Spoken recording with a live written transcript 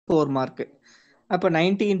4 mark. அப்போ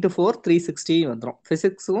 90 × 4 360 வந்துடும்.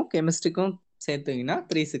 ஃபிசிக்ஸும் கெமிஸ்ட்ரிக்கும் சேர்த்தீங்கன்னா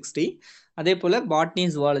 360. அதே போல் பாட்னி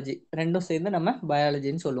ஜுவாலஜி ரெண்டும் சேர்ந்து நம்ம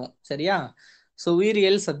பயாலஜின்னு சொல்லுவோம். சரியா? ஸோ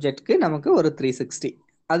உயிரியல் சப்ஜெக்ட்க்கு நமக்கு ஒரு 360,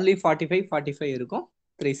 அதுலேயும் 45 இருக்கும்.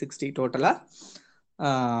 360 டோட்டலாக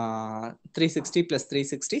 360 +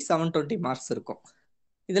 360 720 மார்க்ஸ் இருக்கும்.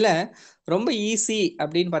 இதில் ரொம்ப ஈஸி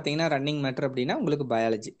அப்படின்னு பார்த்தீங்கன்னா ரன்னிங் மேட்டர் அப்படின்னா உங்களுக்கு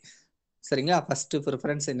பயாலஜி. சரிங்களா? ஃபஸ்ட்டு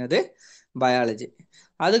ப்ரிஃபரன்ஸ் என்னது? பயாலஜி.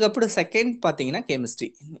 அதுக்கப்புறம் செகண்ட் பார்த்தீங்கன்னா கெமிஸ்ட்ரி.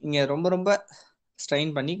 இங்கே ரொம்ப ரொம்ப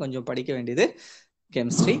ஸ்ட்ரெயின் பண்ணி கொஞ்சம் படிக்க வேண்டியது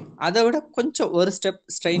கெமிஸ்ட்ரி. அதை விட கொஞ்சம் ஒரு ஸ்டெப்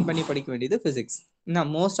ஸ்ட்ரெயின் பண்ணி படிக்க வேண்டியது ஃபிசிக்ஸ்.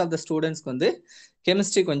 இன்னும் மோஸ்ட் ஆஃப் த ஸ்டூடெண்ட்ஸ்க்கு வந்து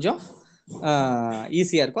கெமிஸ்ட்ரி கொஞ்சம்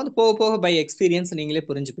ஈஸியாக இருக்கும். அது போக போக பை எக்ஸ்பீரியன்ஸ் நீங்களே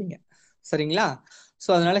புரிஞ்சுப்பீங்க. சரிங்களா? ஸோ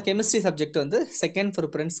அதனால கெமிஸ்ட்ரி சப்ஜெக்ட் வந்து செகண்ட்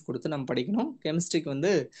ப்ரிஃபரன்ஸ் கொடுத்து நம்ம படிக்கணும். கெமிஸ்ட்ரிக்கு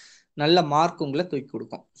வந்து நல்ல மார்க் உங்களை தூக்கி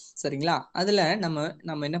கொடுக்கும். சரிங்களா? அதில்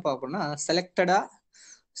நம்ம என்ன பார்க்கணும்னா செலக்டடாக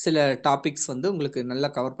சில டாபிக்ஸ் வந்து உங்களுக்கு நல்லா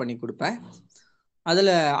கவர் பண்ணி கொடுப்பேன்.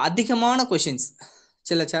 அதில் அதிகமான கொஷின்ஸ்,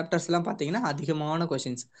 சில சாப்டர்ஸ்லாம் பார்த்தீங்கன்னா அதிகமான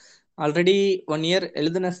கொஷின்ஸ் ஆல்ரெடி 1 இயர்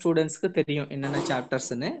எழுதின ஸ்டூடெண்ட்ஸ்க்கு தெரியும் என்னென்ன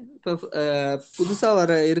சாப்டர்ஸ்ன்னு. இப்போ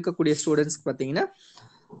புதுசாக இருக்கக்கூடிய ஸ்டூடெண்ட்ஸ்க்கு பார்த்தீங்கன்னா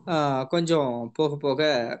கொஞ்சம் போக போக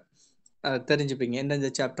தெரிஞ்சுப்பீங்க எந்தெந்த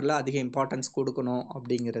சாப்டரில் அதிக இம்பார்ட்டன்ஸ் கொடுக்கணும்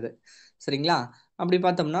அப்படிங்கிறது. சரிங்களா? அப்படி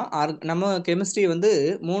பார்த்தோம்னா நம்ம கெமிஸ்ட்ரி வந்து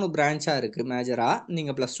 3 பிரான்ச்சாக இருக்குது மேஜராக.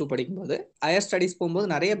 நீங்கள் +2 படிக்கும்போது ஹையர் ஸ்டடீஸ் போகும்போது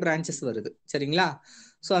நிறைய பிரான்ச்சஸ் வருது. சரிங்களா?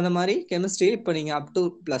 ஸோ அந்த மாதிரி கெமிஸ்ட்ரி இப்போ நீங்கள் அப் டு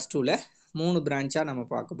 +2ல் 3 பிரான்ச்சாக நம்ம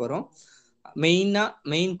பார்க்க போகிறோம்.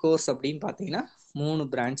 மெயின் கோர்ஸ் அப்படின்னு பார்த்தீங்கன்னா 3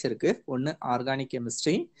 பிரான்ச் இருக்குது. 1 organic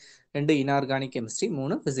chemistry, 2 inorganic chemistry,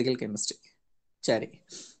 3 physical chemistry. சரி,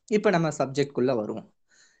 இப்போ நம்ம சப்ஜெக்ட்குள்ளே வருவோம்.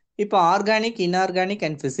 இப்போ ஆர்கானிக், இன்ஆர்கானிக்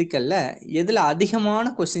அண்ட் ஃபிசிக்கலில் எதில் அதிகமான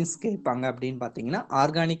கொஷின்ஸ் கேட்பாங்க அப்படின்னு பார்த்தீங்கன்னா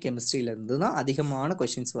ஆர்கானிக் கெமிஸ்ட்ரியிலேருந்து தான் அதிகமான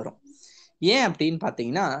கொஷின்ஸ் வரும். ஏன் அப்படின்னு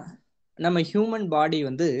பார்த்தீங்கன்னா நம்ம ஹியூமன் பாடி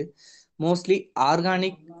வந்து மோஸ்ட்லி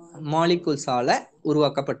ஆர்கானிக் மாலிகூல்ஸால்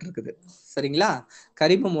உருவாக்கப்பட்டிருக்குது. சரிங்களா?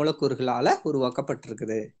 கரிம மூலக்கூறுகளால்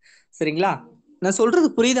உருவாக்கப்பட்டிருக்குது. சரிங்களா? நான் சொல்கிறது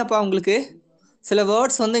புரியுதாப்பா உங்களுக்கு? சில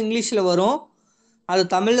வேர்ட்ஸ் வந்து இங்கிலீஷில் வரும், அது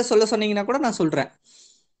தமிழில் சொல்ல சொன்னீங்கன்னா கூட நான் சொல்கிறேன்.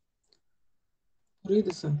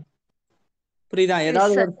 புரியுது சார். புரியுதா?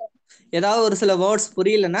 ஏதாவது ஒரு சில வேர்ட்ஸ்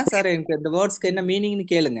புரியலன்னா சார் எனக்கு இந்த வேர்ட்ஸ்க்கு என்ன மீனிங்னு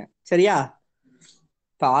கேளுங்க. சரியா?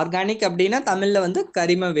 இப்போ ஆர்கானிக் அப்படின்னா தமிழ்ல வந்து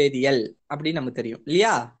கரிம வேதியியல் அப்படின்னு நமக்கு தெரியும்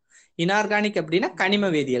இல்லையா? இன்ஆர்கானிக் அப்படின்னா கனிம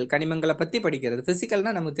வேதியியல், கனிமங்களை பத்தி படிக்கிறது.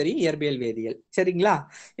 பிசிக்கல்னா நமக்கு தெரியும் இயற்பியல் வேதியியல். சரிங்களா?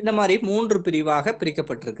 இந்த மாதிரி 3 பிரிவாக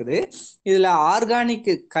பிரிக்கப்பட்டிருக்குது. இதுல ஆர்கானிக்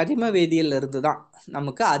கரிம வேதியியல்ல இருந்து தான்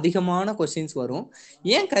நமக்கு அதிகமான கொஸ்டின்ஸ் வரும்.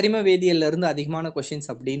 ஏன் கரிம வேதியியல்ல இருந்து அதிகமான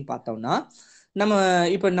கொஸ்டின்ஸ் அப்படின்னு பார்த்தோம்னா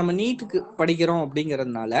இப்போ நம்ம நீட்டுக்கு படிக்கிறோம்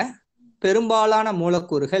அப்படிங்கிறதுனால பெரும்பாலான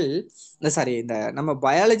மூலக்கூறுகள் இந்த நம்ம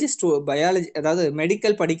பயாலஜி அதாவது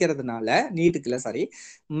மெடிக்கல் படிக்கிறதுனால நீட்டுக்குல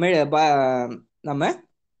நம்ம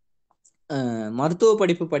மருத்துவ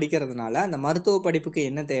படிப்பு படிக்கிறதுனால அந்த மருத்துவ படிப்புக்கு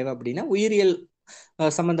என்ன தேவை அப்படின்னா உயிரியல்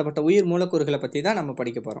சம்பந்தப்பட்ட உயிர் மூலக்கூறுகளை பத்தி தான் நம்ம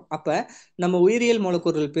படிக்க போறோம். அப்ப நம்ம உயிரியல்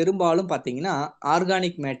மூலக்கூறுகள் பெரும்பாலும் பார்த்தீங்கன்னா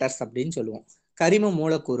ஆர்கானிக் மேட்டர்ஸ் அப்படின்னு சொல்லுவோம். கரிம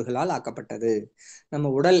மூலக்கூறுகளால் ஆக்கப்பட்டது. நம்ம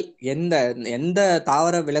உடல் எந்த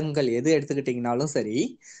தாவர விலங்குகள் எது எடுத்துக்கிட்டீங்கனாலும் சரி,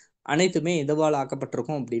 அனைத்துமே எதுவால்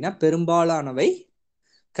ஆக்கப்பட்டிருக்கும் அப்படின்னா பெரும்பாலானவை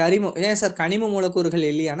ஏன் சார் கனிம மூலக்கூறுகள்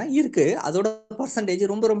இல்லையானா இருக்கு, அதோட பர்சன்டேஜ்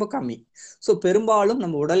ரொம்ப ரொம்ப கம்மி. ஸோ பெரும்பாலும்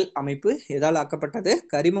நம்ம உடல் அமைப்பு எதால் ஆக்கப்பட்டது?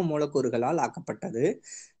 கரிம மூலக்கூறுகளால் ஆக்கப்பட்டது.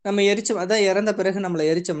 நம்ம எரிச்சோம், அதான் இறந்த பிறகு நம்மளை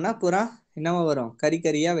எரிச்சோம்னா பூரா என்னவா வரும்?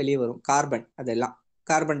 கரியா வெளியே வரும், கார்பன். அதெல்லாம்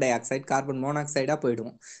கார்பன் டை ஆக்சைடு, கார்பன் மோனாக்சைடா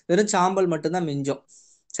போயிடுவோம். வெறும் சாம்பல் மட்டும்தான் மிஞ்சும்.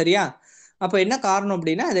 சரியா? அப்போ என்ன காரணம்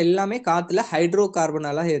அப்படின்னா அது எல்லாமே காத்துல ஹைட்ரோ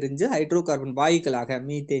கார்பனால எரிஞ்சு ஹைட்ரோ கார்பன் வாயுக்களாக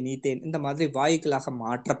மீத்தேன், ஈத்தேன் இந்த மாதிரி வாயுக்களாக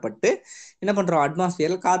மாற்றப்பட்டு என்ன பண்றோம்?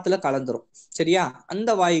 அட்மாஸ்பியர்ல காத்துல கலந்துரும். சரியா?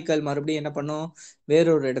 அந்த வாயுக்கள் மறுபடியும் என்ன பண்ணும்?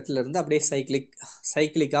 வேறொரு இடத்துல இருந்து அப்படியே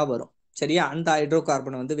சைக்கிளிக்கா வரும். சரியா? அந்த ஹைட்ரோ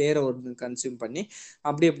கார்பனை வந்து வேற ஒரு கன்சியூம் பண்ணி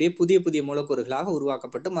அப்படியே புதிய புதிய மூலக்கூறுகளாக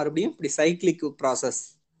உருவாக்கப்பட்டு மறுபடியும் இப்படி சைக்கிளிக் ப்ராசஸ்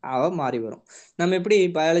மாறி வரும். நம்ம எப்படி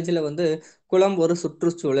பயாலஜில வந்து குளம் ஒரு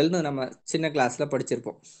சுற்றுச்சூழல்னு நம்ம சின்ன கிளாஸ்ல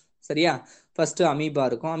படிச்சிருப்போம். சரியா? ஃபர்ஸ்ட் அமீபா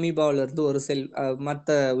இருக்கும், அமீபாவில இருந்து ஒரு செல்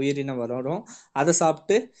மற்ற உயிரினம் வரும், அதை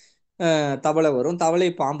சாப்பிட்டு தவளை வரும், தவளை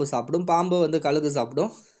பாம்பு சாப்பிடும், பாம்பு வந்து கழுகு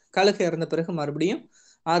சாப்பிடும், கழுகு இறந்த பிறகு மறுபடியும்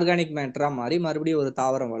ஆர்கானிக் மேட்டரா மாறி மறுபடியும் ஒரு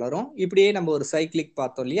தாவரம் வளரும். இப்படியே நம்ம ஒரு சைக்கிளிக்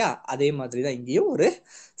பார்த்தோம் இல்லையா? அதே மாதிரி தான் இங்கேயும் ஒரு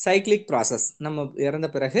சைக்கிளிக் ப்ராசஸ். நம்ம இறந்த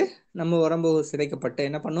பிறகு நம்ம உடம்பு சிதைக்கப்பட்டு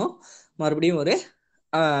என்ன பண்ணும்? மறுபடியும் ஒரு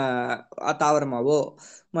தாவரமாவோ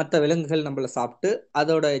மற்ற விலங்குகள் நம்மளை சாப்பிட்டு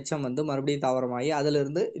அதோட எச்சம் வந்து மறுபடியும் தாவரமாகி அதுல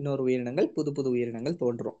இருந்து இன்னொரு உயிரினங்கள், புது புது உயிரினங்கள்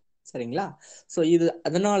தோன்றும். சரிங்களா? ஸோ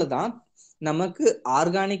அதனால தான் நமக்கு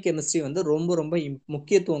ஆர்கானிக் கெமிஸ்ட்ரி வந்து ரொம்ப ரொம்ப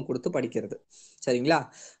முக்கியத்துவம் கொடுத்து படிக்கிறது. சரிங்களா?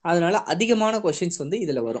 அதனால அதிகமான கொஸ்டின்ஸ் வந்து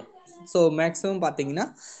இதுல வரும். ஸோ மேக்சிமம் பார்த்தீங்கன்னா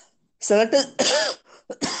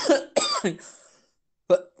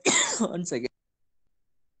ஒன் செகண்ட்.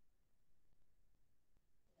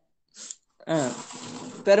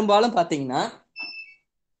 பெரும்பாலும்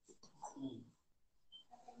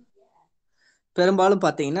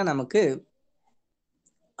பாத்தீங்கன்னா நமக்கு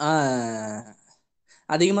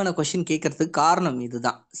அதிகமான கொஷின் கேட்கறதுக்கு காரணம்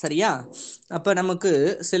இதுதான். சரியா? அப்ப நமக்கு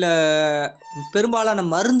சில பெரும்பாலான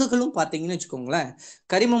மருந்துகளும் பார்த்தீங்கன்னு வச்சுக்கோங்களேன்,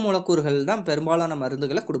 கரிம மூலக்கூறுகள் தான் பெரும்பாலான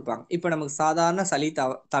மருந்துகளை கொடுப்பாங்க. இப்போ நமக்கு சாதாரண சளி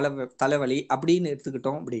தலைவலி அப்படின்னு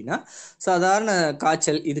எடுத்துக்கிட்டோம் அப்படின்னா, சாதாரண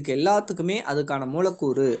காய்ச்சல் இதுக்கு எல்லாத்துக்குமே அதுக்கான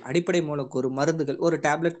மூலக்கூறு, அடிப்படை மூலக்கூறு மருந்துகள் ஒரு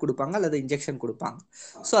டேப்லெட் கொடுப்பாங்க அல்லது இன்ஜெக்ஷன் கொடுப்பாங்க.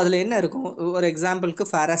 ஸோ அதில் என்ன இருக்கும்? ஒரு எக்ஸாம்பிளுக்கு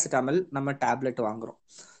பேராசிட்டாமல் நம்ம டேப்லெட் வாங்குறோம்.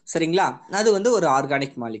 சரிங்களா? அது வந்து ஒரு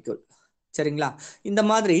ஆர்கானிக் மாலிக்யூல். சரிங்களா? இந்த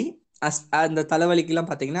மாதிரி அந்த தலைவலிக்கெல்லாம்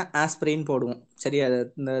பார்த்தீங்கன்னா ஆஸ்பிரின் போடுவோம். சரியா?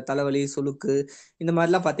 இந்த தலைவலி, சுளுக்கு இந்த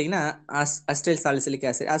மாதிரிலாம் பார்த்தீங்கன்னா அஸ்டைல் சாலிசிலிக்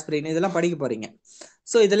ஆசிட், ஆஸ்பிரின் இதெல்லாம் படிக்க போறீங்க.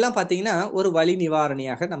 ஸோ இதெல்லாம் பார்த்தீங்கன்னா ஒரு வலி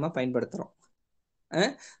நிவாரணியாக நம்ம பயன்படுத்துகிறோம்.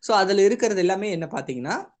 ஸோ அதில் இருக்கிறது எல்லாமே என்ன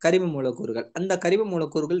பார்த்தீங்கன்னா கரிம மூலக்கூறுகள். அந்த கரிம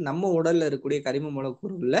மூலக்கூறுகள் நம்ம உடலில் இருக்கக்கூடிய கரிம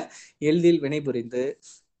மூலக்கூறுகளில் எளிதில் வினைபுரிந்து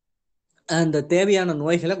அந்த தேவையான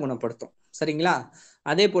நோய்களை குணப்படுத்தும். சரிங்களா?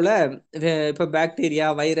 அதே போல இப்போ பாக்டீரியா,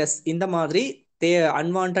 வைரஸ் இந்த மாதிரி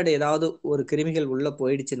அன்வான்ட் ஏதாவது ஒரு கிருமிகள் உள்ள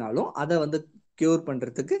போயிடுச்சுனாலும் அதை வந்து கியூர்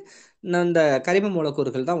பண்றதுக்கு அந்த கரிம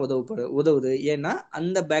மூலக்கூறுகள் தான் உதவுது. ஏன்னா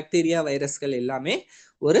அந்த பாக்டீரியா, வைரஸ்கள் எல்லாமே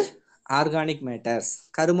ஒரு ஆர்கானிக் மேட்டர்ஸ்,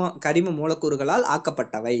 கரிம மூலக்கூறுகளால்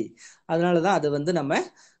ஆக்கப்பட்டவை. அதனாலதான் அது வந்து நம்ம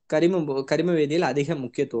கரிம வேதியியல் அதிக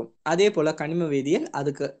முக்கியத்துவம். அதே போல கனிம வேதியியல்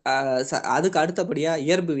அதுக்கு அடுத்தபடியா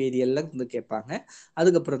இயல்பு வேதியியல்ல இருந்து கேட்பாங்க.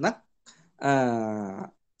 அதுக்கப்புறம் தான்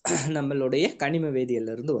நம்மளுடைய கனிம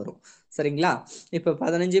வேதியியல்ல இருந்து வரும். சரிங்களா? இப்ப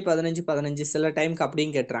 15 சில டைம்க்கு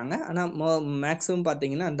அப்படியும் கேட்டுறாங்க. ஆனா மேக்சிமம்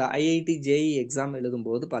பாத்தீங்கன்னா அந்த ஐஐடி ஜேஇ எக்ஸாம் எழுதும்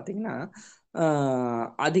போது பாத்தீங்கன்னா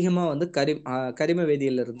அதிகமா வந்து கரிம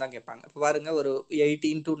வேதியியல்ல இருந்து தான் கேட்பாங்க. இப்போ பாருங்க, ஒரு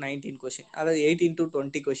 18 to 19 கொஸ்டின், அதாவது 18 to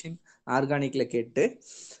 20 கொஸ்டின் ஆர்கானிக்ல கேட்டு,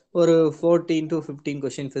 ஒரு 14 to 15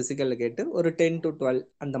 கொஸ்டின் பிசிக்கல்ல கேட்டு, ஒரு 10 to 12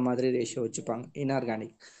 அந்த மாதிரி ரேஷியோ வச்சுப்பாங்க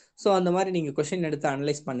இன்ஆர்கானிக். ஸோ அந்த மாதிரி நீங்கள் கொஷின் எடுத்து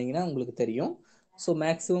அனலைஸ் பண்ணீங்கன்னா உங்களுக்கு தெரியும். ஸோ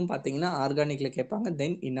மேக்ஸிமம் பார்த்தீங்கன்னா ஆர்கானிக்கில் கேட்பாங்க,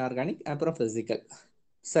 தென் இன்ஆர்கானிக், அப்புறம் ஃபிசிக்கல்.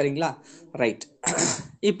 சரிங்களா? ரைட்.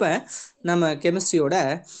 இப்போ நம்ம கெமிஸ்ட்ரியோட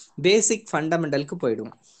பேசிக் ஃபண்டமெண்டலுக்கு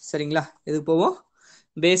போயிடுவோம். சரிங்களா? இதுக்கு போவோம்,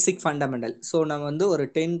 பேசிக் ஃபண்டமெண்டல். ஸோ நம்ம வந்து ஒரு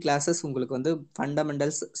 10 கிளாஸஸ் உங்களுக்கு வந்து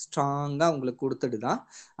ஃபண்டமெண்டல்ஸ் ஸ்ட்ராங்காக உங்களுக்கு கொடுத்துட்டு தான்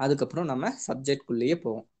அதுக்கப்புறம் நம்ம சப்ஜெக்ட்குள்ளேயே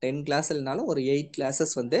போவோம். 10 கிளாஸ் இல்லைனாலும் ஒரு 8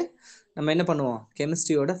 கிளாஸஸ் வந்து நம்ம என்ன பண்ணுவோம்,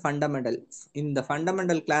 கெமிஸ்ட்ரியோட ஃபண்டமெண்டல். இந்த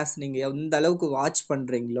ஃபண்டமெண்டல் கிளாஸ் நீங்கள் எந்த அளவுக்கு வாட்ச்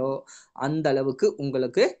பண்ணுறீங்களோ அந்த அளவுக்கு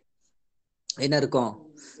உங்களுக்கு என்ன இருக்கும்,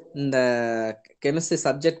 இந்த கெமிஸ்ட்ரி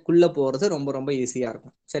சப்ஜெக்ட்குள்ளே போகிறது ரொம்ப ரொம்ப ஈஸியாக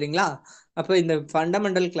இருக்கும். சரிங்களா? அப்போ இந்த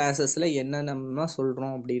ஃபண்டமெண்டல் கிளாஸஸில் என்ன நம்ம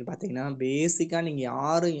சொல்கிறோம் அப்படின்னு பார்த்தீங்கன்னா, பேசிக்காக நீங்கள்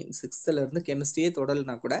யாரும் 6th கெமிஸ்ட்ரியே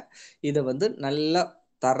தொடலைனா கூட இதை வந்து நல்லா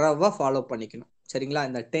தரவாக ஃபாலோ பண்ணிக்கணும். சரிங்களா?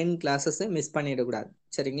 இந்த 10 கிளாஸஸை மிஸ் பண்ணிடக்கூடாது.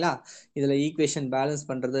 சரிங்களா? இதில் ஈக்குவேஷன் பேலன்ஸ்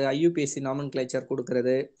பண்ணுறது, ஐயூபிஎஸ்சி நாமன்கிளேச்சர்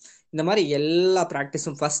கொடுக்கறது, இந்த மாதிரி எல்லா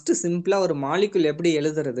ப்ராக்டிஸும் ஃபஸ்ட்டு சிம்பிளாக ஒரு மாலிகுல் எப்படி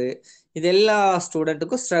எழுதுறது, இது எல்லா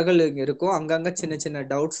ஸ்டூடெண்ட்டுக்கும் ஸ்ட்ரகிள் இருக்கும். அங்கங்கே சின்ன சின்ன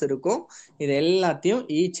டவுட்ஸ் இருக்கும். இது எல்லாத்தையும்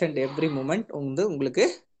ஈச் அண்ட் எவ்ரி மூமெண்ட் வந்து உங்களுக்கு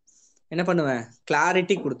என்ன பண்ணுவேன்,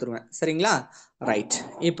 கிளாரிட்டி கொடுத்துருவேன். சரிங்களா? ரைட்.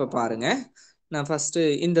 இப்போ பாருங்க, நான் ஃபர்ஸ்ட்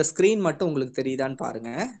இந்த ஸ்கிரீன் மட்டும் உங்களுக்கு தெரியுதான்னு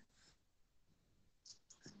பாருங்க.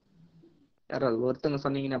 யாராவது ஒருத்தங்க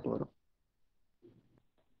சொன்னீங்கன்னா போதும்.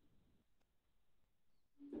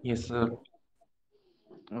 Yes sir.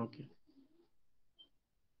 ஓகே,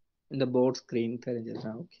 இந்த board screen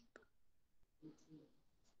தெரிஞ்சதுதான். Okay.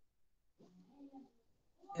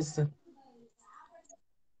 Yes sir.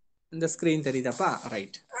 இந்த ஸ்கிரீன் தெரியுதாப்பா?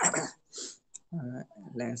 ரைட்.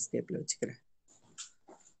 லேண்ட்ஸ்கேப்ல வச்சுக்கிறேன்.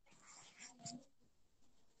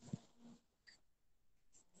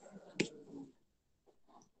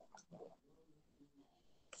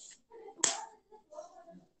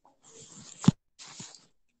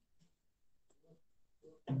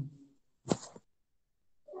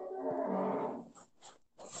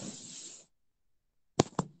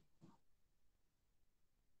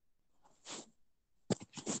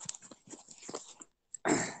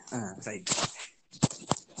 ரைட்.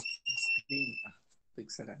 ஸ்கிரீன்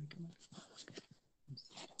பிக்சல் ஆகிட்டு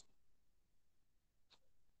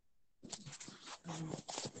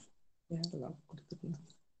கொடுத்துருக்கேன்.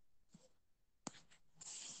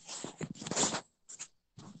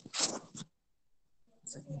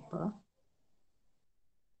 சரிப்பா.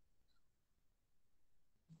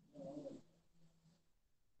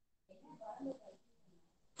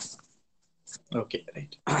 Okay,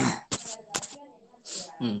 right.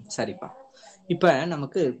 சரிப்பா. இப்போ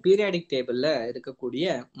நமக்கு பீரியாடிக் டேபிளில் இருக்கக்கூடிய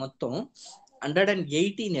மொத்தம்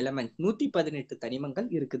 118 எலமெண்ட் 118 தனிமங்கள்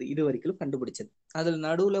இருக்குது இது வரைக்கும் கண்டுபிடிச்சது. அதுல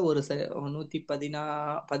நடுவுல ஒரு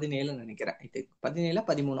 117 நினைக்கிறேன். I think 17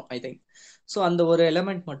 13 I think. So அந்த ஒரு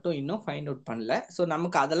எலமெண்ட் மட்டும் இன்னும் ஃபைண்ட் அவுட் பண்ணல. ஸோ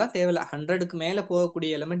நமக்கு அதெல்லாம் தேவையில்ல. 100க்கு மேல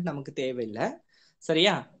போகக்கூடிய எலமெண்ட் நமக்கு தேவையில்லை.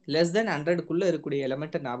 சரியா? லெஸ் தென் 100க்குள்ள இருக்கக்கூடிய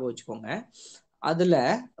எலமெண்ட்டை ஞாபகம் வச்சுக்கோங்க. அதுல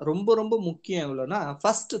ரொம்ப ரொம்ப முக்கியம் எவ்வளோன்னா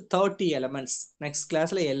ஃபர்ஸ்ட் 30 எலமெண்ட்ஸ். நெக்ஸ்ட்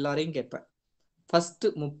கிளாஸ்ல எல்லாரையும் கேட்பேன். ஃபர்ஸ்ட்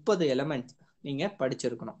 30 எலமெண்ட்ஸ் நீங்க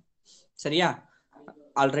படிச்சிருக்கணும். சரியா?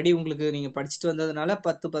 ஆல்ரெடி உங்களுக்கு நீங்க படிச்சுட்டு வந்ததுனால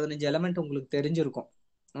 10-15 எலமெண்ட் உங்களுக்கு தெரிஞ்சிருக்கும்.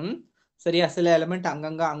 சரியா? சில எலமெண்ட்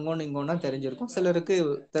அங்கங்க அங்கொன்னு இங்கொன்னா தெரிஞ்சிருக்கும், சிலருக்கு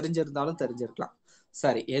தெரிஞ்சிருந்தாலும் தெரிஞ்சிருக்கலாம்.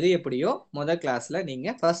 சரி, எது எப்படியோ முதல் கிளாஸ்ல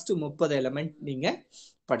நீங்க ஃபர்ஸ்ட் 30 எலமெண்ட் நீங்க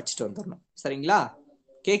படிச்சுட்டு வந்துடணும். சரிங்களா?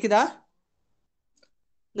 கேக்குதா?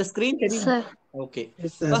 இந்த ஸ்கிரீன் தெரியும். ஓகே.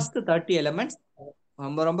 ஃபர்ஸ்ட் 30 எலமெண்ட்ஸ்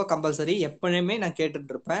ரொம்ப ரொம்ப கம்பல்சரி. எப்பவுமே நான்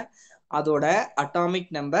கேட்டுட்டு இருப்பேன். அதோட அட்டாமிக்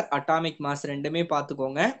நம்பர், அட்டாமிக் மாஸ் ரெண்டுமே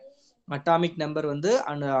பார்த்துக்கோங்க. அட்டாமிக் நம்பர் வந்து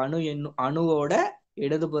அணுவோட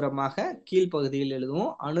இடதுபுறமாக கீழ்ப்பகுதியில் எழுதுவோம்.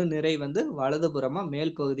 அணு நிறை வந்து வலதுபுறமா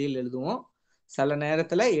மேல் பகுதியில் எழுதுவோம். சில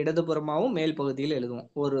நேரத்துல இடதுபுறமாவும் மேல் பகுதியில் எழுதுவோம்.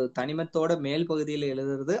 ஒரு தனிமத்தோட மேல் பகுதியில்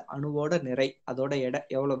எழுதுறது அணுவோட நிறை, அதோட எடை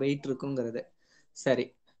எவ்வளவு வெயிட் இருக்குங்கிறது. சரி,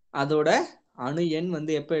 அதோட அணு எண்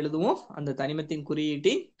வந்து எப்ப எழுதுவோம்? அந்த தனிமத்தின்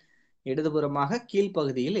குறியீட்டின் இடதுபுறமாக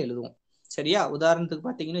கீழ்ப்பகுதியில் எழுதுவோம். சரியா? உதாரணத்துக்கு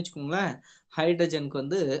பார்த்தீங்கன்னு வச்சுக்கோங்களேன், ஹைட்ரஜனுக்கு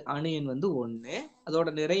வந்து அணு எண் வந்து 1, அதோட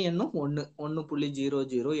நிறை எண்ணும்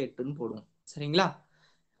 1.008ன்னு போடுவோம். சரிங்களா?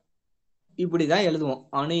 இப்படிதான் எழுதுவோம்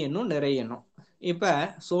அணு எண்ணும் நிறை எண்ணும். இப்ப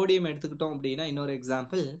சோடியம் எடுத்துக்கிட்டோம் அப்படின்னா இன்னொரு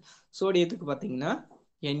எக்ஸாம்பிள், சோடியத்துக்கு பார்த்தீங்கன்னா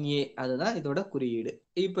Na, அதுதான் இதோட குறியீடு.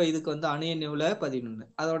 இப்ப இதுக்கு வந்து அணு எண் எவ்வளவு? 11,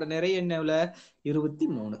 அதோட நிறை எண் எவ்வளவு?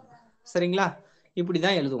 23. சரிங்களா?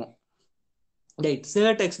 இப்படிதான் எழுதுவோம். ரைட்.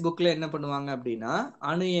 சில டெக்ஸ்ட் புக்ல என்ன பண்ணுவாங்க அப்படின்னா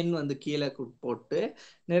அணு எண் வந்து கீழே போட்டு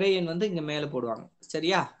நிறை எண் வந்து இங்க மேல போடுவாங்க.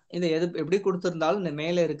 சரியா? இந்த எது எப்படி கொடுத்திருந்தாலும் இந்த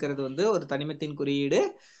மேல இருக்கிறது வந்து ஒரு தனிமத்தின் குறியீடு,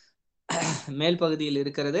 மேல் பகுதியில்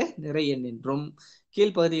இருக்கிறது நிறை எண் என்றும்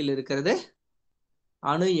கீழ்ப்பகுதியில் இருக்கிறது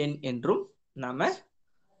அணு எண் என்றும் நாம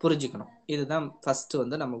புரிஞ்சுக்கணும். இதுதான் ஃபர்ஸ்ட்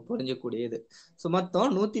வந்து நமக்கு புரிஞ்சக்கூடியது. ஸோ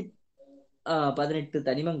மொத்தம் 118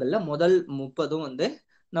 தனிமங்கள்ல முதல் 30ம் வந்து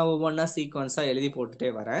நான் ஒவ்வொன்றா சீக்வன்ஸா எழுதி போட்டுட்டே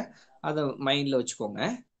வரேன். அதை மைண்ட்ல வச்சுக்கோங்க.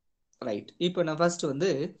 ரைட். இப்போ நான் ஃபர்ஸ்ட் வந்து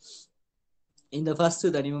இந்த ஃபர்ஸ்ட்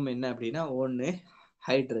தனிமம் என்ன அப்படின்னா 1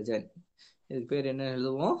 ஹைட்ரஜன். இதுக்கு பேர் என்ன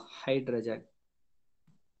எழுதுவோம்? ஹைட்ரஜன்.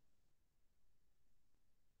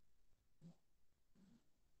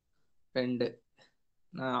 2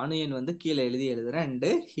 நான் அணு எண் வந்து கீழே எழுதுறேன். 2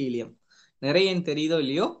 ஹீலியம். நிறை எண் தெரியுதோ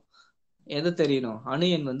இல்லையோ, எது தெரியணும்? அணு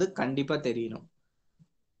எண் வந்து கண்டிப்பா தெரியணும்.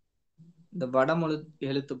 இந்த வடமொழி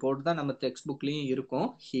எழுத்து போட்டு தான் நம்ம டெக்ஸ்ட் புக்லயும் இருக்கும்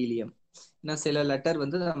ஹீலியம். இன்னும் சில லெட்டர்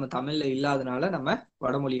வந்து நம்ம தமிழ்ல இல்லாதனால நம்ம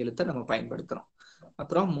வடமொழி எழுத்தை நம்ம பயன்படுத்துறோம்.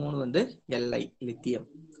 அப்புறம் 3 வந்து Li, லித்தியம்.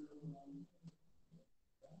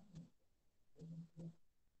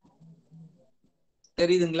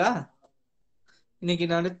 தெரியுதுங்களா? இன்னைக்கு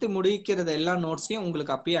நடத்தி முடிக்கிறது எல்லா நோட்ஸையும்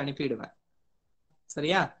உங்களுக்கு அப்பயே அனுப்பிடுவேன்.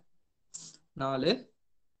 சரியா? 4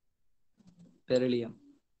 பெரிலியம்.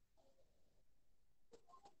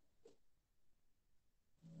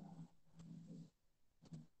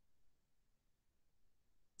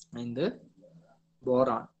 5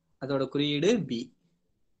 போரான், அதோட குறியீடு பி.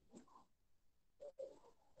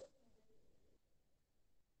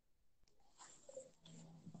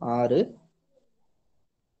 6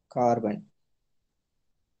 கார்பன்.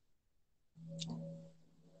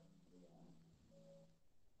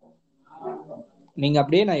 நீங்க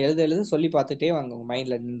அப்படியே நான் எழுத சொல்லி பார்த்துட்டே வாங்க, உங்க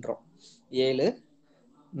மைண்ட்ல நின்றோம். 7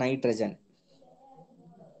 நைட்ரஜன்.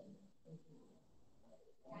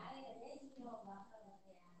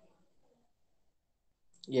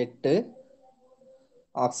 8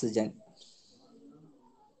 ஆக்சிஜன்.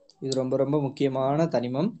 இது ரொம்ப ரொம்ப முக்கியமான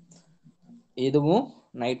தனிமம். இதுவும்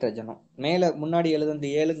நைட்ரஜனும். மேல முன்னாடி எழுதுனது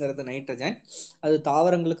 7ங்கிறது நைட்ரஜன், அது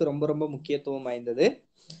தாவரங்களுக்கு ரொம்ப ரொம்ப முக்கியத்துவம் வாய்ந்தது.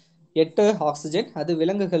 8 ஆக்சிஜன், அது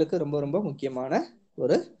விலங்குகளுக்கு ரொம்ப ரொம்ப முக்கியமான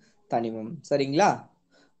ஒரு தனிமம். சரிங்களா?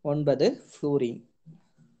 9 ஃப்ளூரின்.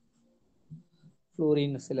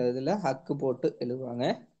 ஃப்ளூரின் சில இதுல ஹக்கு போட்டு எழுதுவாங்க,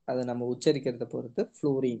 அதை நம்ம உச்சரிக்கிறத பொறுத்து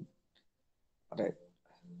fluorine.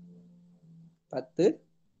 10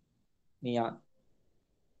 neon.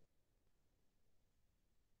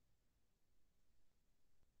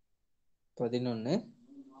 11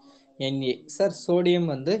 Na. Sir sodium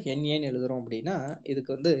வந்து Na எழுதுறோம் அப்படின்னா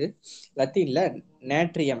இதுக்கு வந்து லத்தீன்ல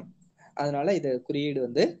நேட்ரியம், அதனால இது குறியீடு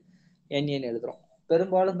வந்து Na எழுதுறோம்.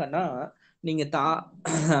 பெரும்பாலும் கண்ணா நீங்க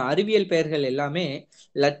அறிவியல் பெயர்கள் எல்லாமே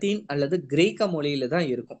லத்தீன் அல்லது கிரேக்க மொழியில தான்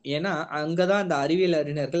இருக்கும். ஏன்னா அங்கதான் அந்த அறிவியல்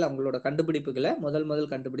அறிஞர்கள் அவங்களோட கண்டுபிடிப்புகளை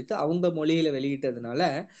முதல் கண்டுபிடித்து அவங்க மொழியில வெளியிட்டதுனால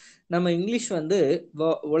நம்ம இங்கிலீஷ் வந்து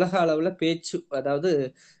உலக அளவுல பேச்சு, அதாவது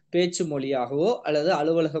பேச்சு மொழியாகவோ அல்லது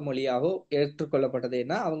அலுவலக மொழியாகவோ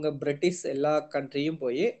ஏற்றுக்கொள்ளப்பட்டதுன்னா அவங்க பிரிட்டிஷ் எல்லா கண்ட்ரியும்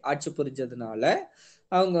போய் ஆட்சி புரிஞ்சதுனால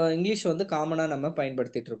அவங்க இங்கிலீஷ் வந்து காமனா நம்ம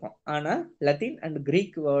பயன்படுத்திட்டு இருக்கோம். ஆனா லத்தீன் அண்ட்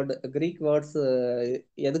கிரீக் வேர்ட்ஸ்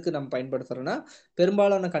எதுக்கு நம்ம பயன்படுத்துறோம்னா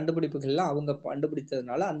பெரும்பாலான கண்டுபிடிப்புகள்லாம் அவங்க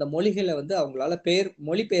கண்டுபிடித்ததுனால அந்த மொழிகளை வந்து அவங்களால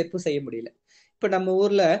மொழிபெயர்ப்பு செய்ய முடியல. இப்ப நம்ம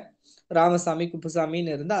ஊர்ல ராமசாமி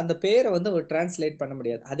குப்புசாமின்னு இருந்தா அந்த பேரை வந்து ஒரு டிரான்ஸ்லேட் பண்ண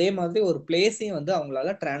முடியாது. அதே மாதிரி ஒரு பிளேஸையும் வந்து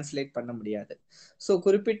அவங்களால டிரான்ஸ்லேட் பண்ண முடியாது. ஸோ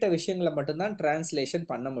குறிப்பிட்ட விஷயங்களை மட்டும்தான் டிரான்ஸ்லேஷன்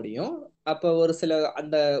பண்ண முடியும். அப்போ ஒரு சில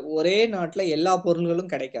அந்த ஒரே நாட்டுல எல்லா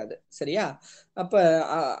பொருள்களும் கிடைக்காது. சரியா? அப்ப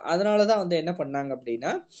அதனாலதான் வந்து என்ன பண்ணாங்க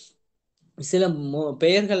அப்படின்னா சில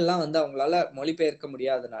பெயர்கள்லாம் வந்து அவங்களால மொழிபெயர்க்க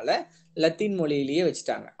முடியாதனால லத்தீன் மொழியிலேயே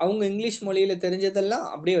வச்சுட்டாங்க. அவங்க இங்கிலீஷ் மொழியில தெரிஞ்சதெல்லாம்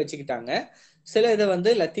அப்படியே வச்சுக்கிட்டாங்க. சில இதை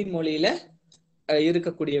வந்து லத்தீன் மொழியில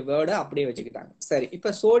இருக்கக்கூடிய வேர்டை அப்படியே வச்சுக்கிட்டாங்க. சரி,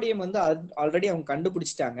 இப்ப சோடியம் வந்து ஆல்ரெடி அவங்க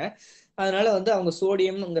கண்டுபிடிச்சிட்டாங்க. அதனால வந்து அவங்க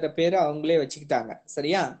சோடியம்ங்கிற பேரை அவங்களே வச்சுக்கிட்டாங்க.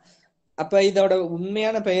 சரியா? அப்ப இதோட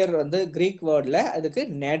உண்மையான பெயர் வந்து கிரீக் வேர்ட்ல அதுக்கு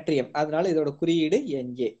நேட்ரியம். அதனால இதோட குறியீடு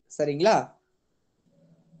NA. சரிங்களா?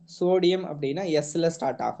 சோடியம் அப்படின்னா எஸ்ல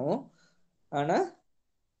ஸ்டார்ட் ஆகும். ஆனா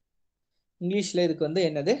இங்கிலீஷ்ல இதுக்கு வந்து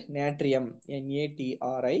என்னது நேட்ரியம்,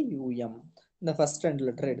 NATRIUM. இந்த ஃபர்ஸ்ட் 2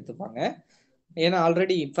 லெட்டர் எடுத்துப்பாங்க. ஏன்னா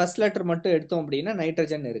ஆல்ரெடி ஃபர்ஸ்ட் லெட்டர் மட்டும் எடுத்தோம் அப்படின்னா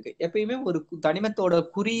நைட்ரஜன் இருக்கு. எப்பயுமே ஒரு தனிமத்தோட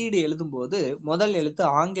குறியீடு எழுதும் போது முதல் எழுத்து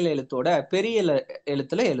ஆங்கில எழுத்தோட பெரிய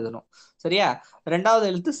எழுத்துல எழுதணும். சரியா? ரெண்டாவது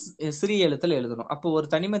எழுத்து சிறிய எழுத்துல எழுதணும். அப்போ ஒரு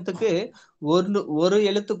தனிமத்துக்கு ஒரு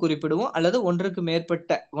எழுத்து குறிப்பிடுவோம் அல்லது ஒன்றுக்கு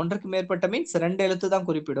மேற்பட்ட மீன்ஸ் 2 எழுத்து தான்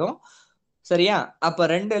குறிப்பிடும். சரியா? அப்ப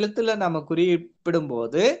 2 எழுத்துல நம்ம குறிப்பிடும்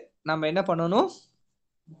போது நம்ம என்ன பண்ணணும்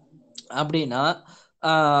அப்படின்னா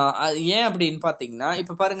ஏன் அப்படின்னு பாத்தீங்கன்னா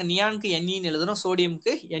இப்ப பாருங்க நியானுக்கு NEன்னு எழுதுறோம்,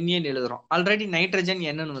 சோடியம்க்கு NAன்னு எழுதுறோம். ஆல்ரெடி நைட்ரஜன்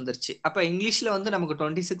என்னன்னு வந்துருச்சு. அப்ப இங்கிலீஷ்ல வந்து நமக்கு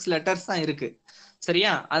 26 லெட்டர்ஸ் தான் இருக்கு.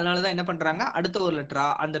 சரியா? அதனாலதான் என்ன பண்றாங்க அடுத்த ஒரு லெட்டரா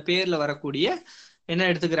அந்த பேர்ல வரக்கூடிய என்ன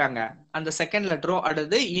எடுத்துக்கிறாங்க அந்த செகண்ட் லெட்டரோ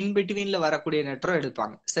அல்லது இன்பிட்வீன்ல வரக்கூடிய லெட்டரோ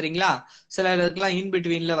எடுப்பாங்க. சரிங்களா? சில இதுக்கெல்லாம்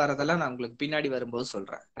இன்பிட்வீன்ல வரதெல்லாம் நான் உங்களுக்கு பின்னாடி வரும்போது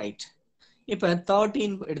சொல்றேன். ரைட். இப்ப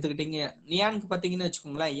 13 எடுத்துக்கிட்டீங்க. நியானுக்கு பாத்தீங்கன்னு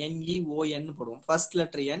வச்சுக்கோங்களேன், NEON போடுவோம். First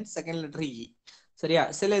letter N, second letter E. சரியா?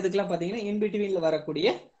 சில இதுக்கெல்லாம் பாத்தீங்கன்னா இன்பிட்வீன்ல வரக்கூடிய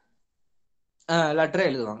லெட்டரை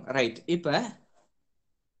எழுதுவாங்க. ரைட். இப்ப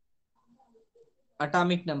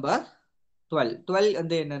அட்டாமிக் நம்பர் 12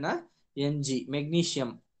 வந்து என்னன்னா Mg,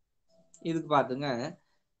 மெக்னீசியம். இதுக்கு பாத்துங்க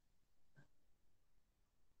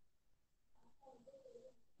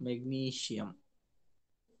மெக்னீசியம்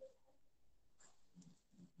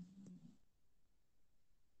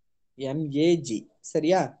MAG.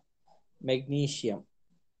 சரியா? மெக்னீசியம்.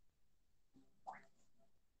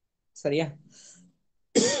 சரியா?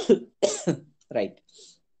 ரைட்.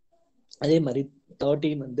 அதே மாதிரி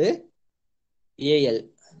 13 வந்து AL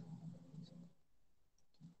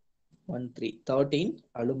 13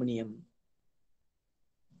 அலுமினியம்.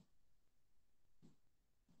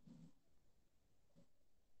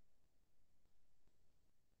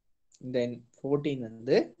 தென் 14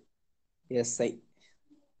 வந்து SI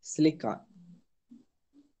சிலிக்கான்.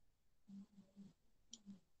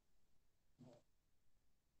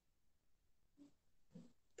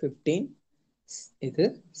 15 இது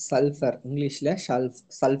சல்ஃபர். இங்கிலீஷ்ல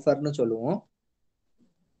சல்ஃபர்னு சொல்லுவோம்,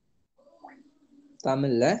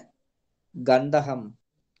 தமிழ்ல கந்தகம்.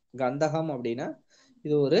 கந்தகம் அப்படின்னா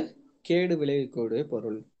இது ஒரு கேடு விளைவிக்கக்கூடிய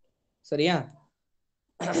பொருள். சரியா?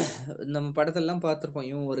 நம்ம படத்தெல்லாம் பார்த்திருப்போம்,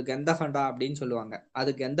 இவன் ஒரு கந்தகம்டா அப்படின்னு சொல்லுவாங்க.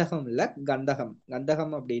 அது கந்தகம் இல்ல, கந்தகம்.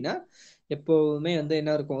 கந்தகம் அப்படின்னா எப்பவுமே வந்து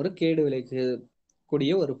என்ன இருக்கும், ஒரு கேடு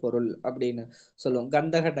விளைவிக்கக்கூடிய ஒரு பொருள் அப்படின்னு சொல்லுவோம்.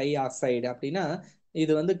 கந்தக டை ஆக்சைடு அப்படின்னா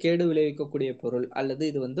இது வந்து கேடு விளைவிக்கக்கூடிய பொருள், அல்லது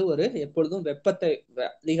இது வந்து ஒரு எப்பொழுதும் வெப்பத்தை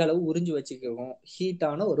அதிக அளவு உறிஞ்சு வச்சுக்கிறோம்,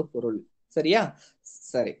 ஹீட்டான ஒரு பொருள். சரியா?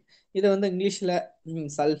 சரி. இது வந்து இங்கிலீஷ்ல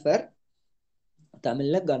சல்ஃபர்,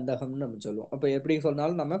 தமிழ்ல கந்தகம்னு நம்ம சொல்லுவோம். அப்ப எப்படி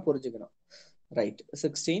சொன்னாலும் நம்ம புரிஞ்சுக்கணும். Right.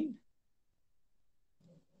 16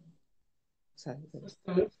 sorry sorry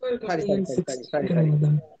sorry sorry sorry sorry sorry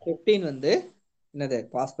 15 வந்து என்னது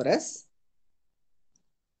பாஸ்பரஸ்.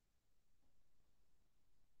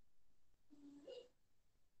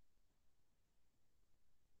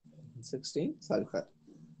 16 சல்ஃபர்.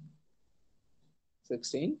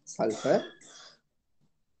 16 சல்ஃபர்.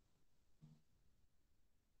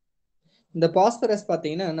 இந்த பாஸ்பரஸ்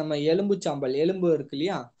பாத்தீங்கன்னா நம்ம எலும்பு சாம்பல், எலும்பு இருக்கு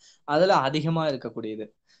இல்லையா, அதுல அதிகமா இருக்கக்கூடியது.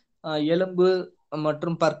 எலும்பு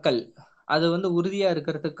மற்றும் பற்கள் அது வந்து உறுதியா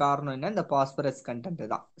இருக்கிறதுக்கு காரணம் என்ன, இந்த பாஸ்பரஸ் கண்டென்ட்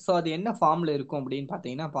தான். ஸோ அது என்ன ஃபார்ம்ல இருக்கும் அப்படின்னு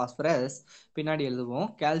பாத்தீங்கன்னா பாஸ்பரஸ் பின்னாடி எழுதுவோம்,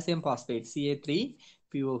 கால்சியம் பாஸ்பேட்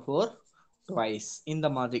Ca3PO4 ட்வைஸ். இந்த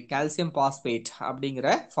மாதிரி கால்சியம் பாஸ்பேட் அப்படிங்கிற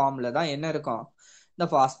ஃபார்ம்ல தான் என்ன இருக்கும், இந்த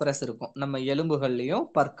பாஸ்பரஸ் இருக்கும் நம்ம எலும்புகள்லயும்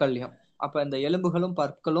பற்கள்லயும். அப்ப இந்த எலும்புகளும்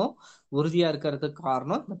பற்களும் உறுதியா இருக்கிறதுக்கு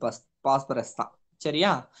காரணம் இந்த பாஸ்பரஸ் தான்.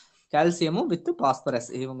 சரியா? கால்சியமும் வித் பாஸ்பரஸ்,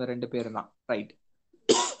 இவங்க 2 பேரும் தான். ரைட்.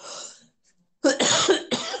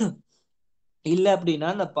 இல்ல அப்படின்னா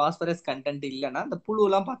இந்த பாஸ்பரஸ் கண்டென்ட் இல்லைன்னா அந்த புழு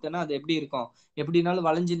எல்லாம் பார்த்தோன்னா அது எப்படி இருக்கும், எப்படினாலும்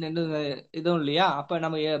வளைஞ்சு நின்று இதுவும் இல்லையா. அப்ப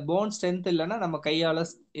நம்ம போன் ஸ்ட்ரென்த் இல்லைன்னா நம்ம கையால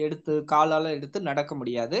எடுத்து காலால எடுத்து நடக்க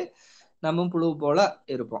முடியாது, நம்ம புழு போல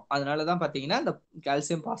இருப்போம். அதனாலதான் பாத்தீங்கன்னா இந்த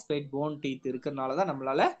கால்சியம் பாஸ்பேட் போன் டீத் இருக்கிறதுனாலதான்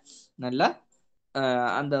நம்மளால நல்லா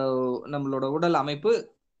அந்த நம்மளோட உடல் அமைப்பு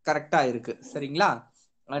கரெக்டா இருக்கு. சரிங்களா.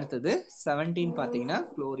 அடுத்தது 17 பாத்தீங்கன்னா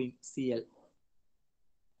குளோரின் Cl.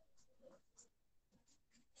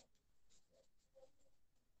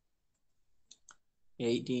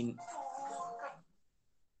 18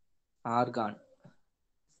 ஆர்கான்.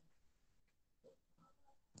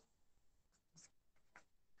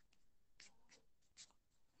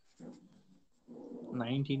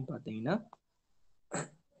 19 பாத்தீங்கன்னா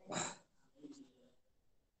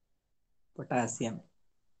பொட்டாசியம்.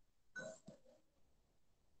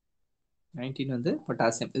 19 வந்து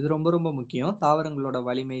பொட்டாசியம். இது ரொம்ப ரொம்ப முக்கியம். தாவரங்களோட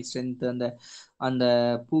வலிமை ஸ்ட்ரென்த், அந்த அந்த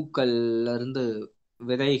பூக்கள்ல இருந்து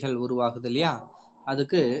விதைகள் உருவாகுது இல்லையா,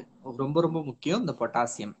 அதுக்கு ரொம்ப ரொம்ப முக்கியம் இந்த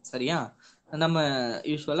பொட்டாசியம். சரியா. நம்ம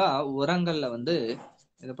யூஸ்வலா உரங்கள்ல வந்து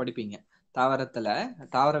இதை படிப்பீங்க. தாவரத்துல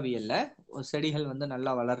தாவரவியல்ல செடிகள் வந்து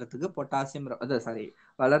நல்லா வளர்றதுக்கு பொட்டாசியம், அது சாரி,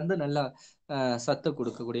 வளர்ந்து நல்லா சத்து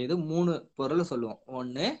கொடுக்கக்கூடியது 3 பொருள் சொல்லுவோம்.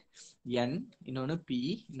 ஒன்னு N, இன்னொன்னு P,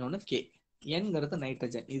 இன்னொன்னு K. Nங்கிறது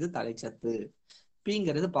நைட்ரஜன், இது தலைச்சத்து.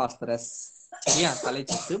 Pங்கிறது பாஸ்பரஸ், சரியா,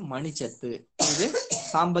 தலைச்சத்து மணிச்சத்து. இது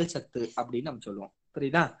சாம்பல் சத்து அப்படின்னு நம்ம சொல்லுவோம்.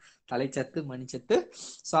 புரியுதா. தலைச்சத்து மணிச்சத்து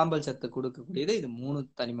சாம்பல் சத்து கொடுக்கக்கூடியது இது 3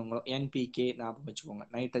 தனிமங்களும். NPK ஞாபகம் வச்சுக்கோங்க.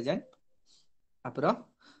 நைட்ரஜன், அப்புறம்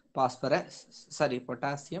பாஸ்பரஸ், சாரி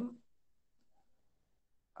பொட்டாசியம்,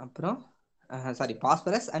 அப்புறம் sorry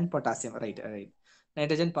phosphorus and potassium. Right right.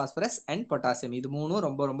 Nitrogen, phosphorus and potassium, இது 3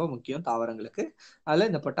 ரொம்ப ரொம்ப முக்கியம் தாவரங்களுக்கு. அதுல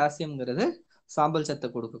இந்த பொட்டாசியம்ங்கிறது சாம்பல் சத்தை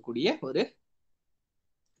கொடுக்கக்கூடிய ஒரு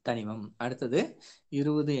தனிமம். அடுத்தது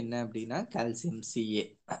 20 என்ன அப்படின்னா கால்சியம் Ca.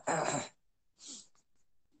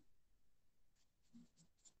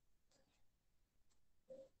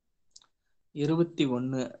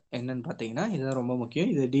 21 என்னன்னு பாத்தீங்கன்னா இதுதான் ரொம்ப முக்கியம்.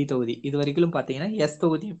 இது டி தொகுதி. இது வரைக்கும் பாத்தீங்கன்னா எஸ்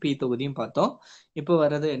தொகுதியும் பி தொகுதியும் பார்த்தோம். இப்போ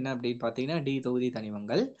வர்றது என்ன அப்படின்னு பாத்தீங்கன்னா டி தொகுதி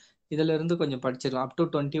தனிமங்கள். இதுல இருந்து கொஞ்சம் படிச்சிடலாம். அப் டு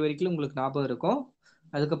 20 வரைக்கும் உங்களுக்கு ஞாபகம் இருக்கும்.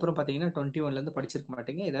 அதுக்கப்புறம் பாத்தீங்கன்னா 21ல இருந்து படிச்சிருக்க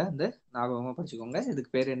மாட்டீங்க. இதை வந்து ஞாபகமா படிச்சுக்கோங்க.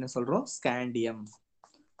 இதுக்கு பேர் என்ன சொல்றோம், ஸ்காண்டியம்.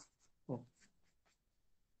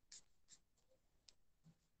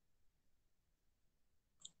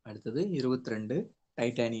 அடுத்தது 22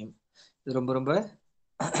 டைட்டானியம். இது ரொம்ப ரொம்ப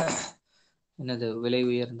என்னது விலை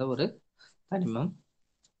உயர்ந்த ஒரு தனிமம்,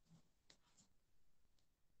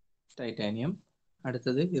 டைட்டானியம்.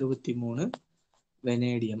 அடுத்தது 23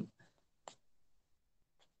 வெனேடியம்.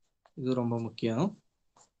 இது ரொம்ப முக்கியம்.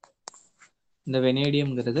 இந்த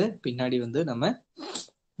வெனேடியம்ங்கிறது பின்னாடி வந்து நம்ம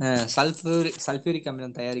சல்ஃபியூரிக்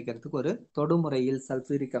அமிலம் தயாரிக்கிறதுக்கு ஒரு தொடுமுறையில்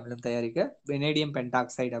சல்ஃபியூரிக் அமிலம் தயாரிக்க வெனேடியம்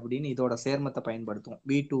பென்டாக்சைடு அப்படின்னு இதோட சேர்மத்தை பயன்படுத்துவோம்.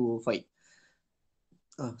 B2O5.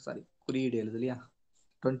 சாரி, குறியீடு எழுதுலையா.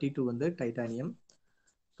 22 வந்து டைட்டானியம்,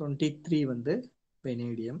 23 வந்து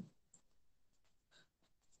வெனேடியம்,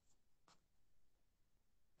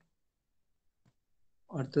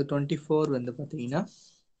 அடுத்து 24 வந்து பாத்தீங்கன்னா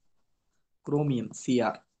குரோமியம்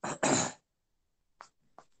Cr.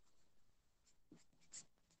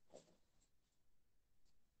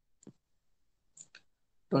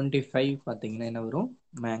 25 பாத்தீங்கன்னா என்ன வரும்,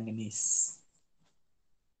 மேங்கனீஸ்.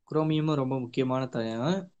 குரோமியமும் ரொம்ப முக்கியமான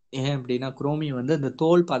தனிமம். ஏன் அப்படின்னா குரோமியம் வந்து இந்த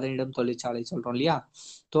தோல் பதனிடும் தொழிற்சாலை சொல்றோம் இல்லையா,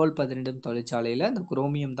 தோல் பதனிடும் தொழிற்சாலையில இந்த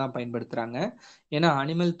குரோமியம் தான் பயன்படுத்துறாங்க. ஏன்னா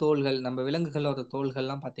அனிமல் தோல்கள், நம்ம விலங்குகளோட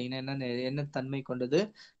தோல்கள்லாம் பார்த்தீங்கன்னா என்ன தன்மை கொண்டது,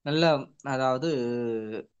 நல்ல, அதாவது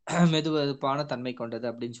மெதுவெதுப்பான தன்மை கொண்டது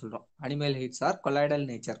அப்படின்னு சொல்றோம். அனிமல் ஹீட்ஸ் ஆர் கொலாய்டல்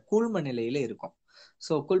நேச்சர், கூழ்ம நிலையில இருக்கும்.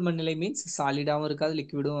 ஸோ கூழ்ம நிலை மீன்ஸ் சாலிடாகவும் இருக்காது,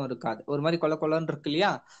 லிக்விடும் இருக்காது, ஒரு மாதிரி கொல கொலன்னு இருக்கு இல்லையா.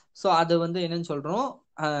 ஸோ அது வந்து என்னன்னு சொல்றோம்,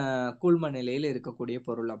 கூழ்ம நிலையில் இருக்கக்கூடிய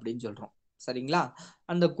பொருள் அப்படின்னு சொல்றோம். சரிங்களா.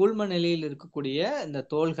 அந்த கூழ்ம நிலையில் இருக்கக்கூடிய இந்த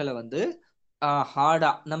தோள்களை வந்து ஹார்டா,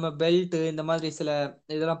 நம்ம பெல்ட் இந்த மாதிரி சில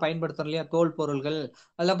இதெல்லாம் பயன்படுத்துறோம் இல்லையா, தோல் பொருள்கள்,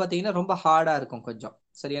 அதெல்லாம் பார்த்தீங்கன்னா ரொம்ப ஹார்டா இருக்கும் கொஞ்சம்.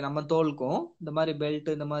 சரியா. நம்ம தோலுக்கும் இந்த மாதிரி பெல்ட்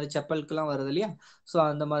இந்த மாதிரி செப்பலுக்குலாம் வருது இல்லையா, ஸோ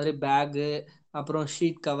அந்த மாதிரி பேகு, அப்புறம்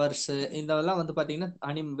ஷீட் கவர்ஸ், இதெல்லாம் வந்து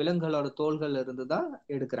பார்த்தீங்கன்னா விலங்குகளோட தோள்கள்ல இருந்து தான்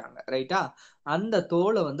எடுக்கிறாங்க. ரைட்டா. அந்த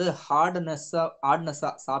தோலை வந்து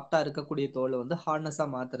ஹார்ட்னஸா சாஃப்டா இருக்கக்கூடிய தோலை வந்து ஹார்ட்னஸா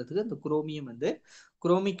மாத்துறதுக்கு இந்த குரோமியம் வந்து,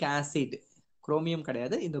 குரோமிக் ஆசிட், குரோமியம்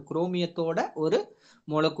கிடையாது, இந்த குரோமியத்தோட ஒரு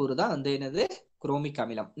மூலக்கூறு தான் வந்து என்னது, குரோமிக்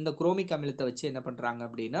அமிலம். இந்த குரோமிக் அமிலத்தை வச்சு என்ன பண்றாங்க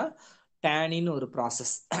அப்படின்னா டேனின் ஒரு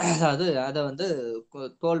ப்ராசஸ், அதாவது அதை வந்து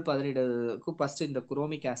தோல் பதனிடுறதுக்கு ஃபர்ஸ்ட் இந்த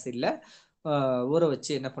குரோமிக் ஆசிட்ல ஊற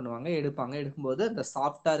வச்சு என்ன பண்ணுவாங்க, எடுப்பாங்க. எடுக்கும்போது அந்த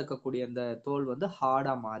சாஃப்டா இருக்கக்கூடிய அந்த தோல் வந்து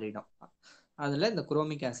ஹார்டா மாறிடும். அதுல இந்த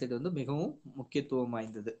குரோமிக் ஆசிட் வந்து மிகவும் முக்கியத்துவம்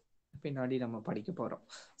வாய்ந்தது. பின்னாடி நம்ம படிக்க போறோம்.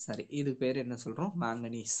 சரி, இது பேர் என்ன சொல்றோம்?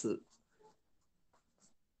 மாங்கனீஸ்.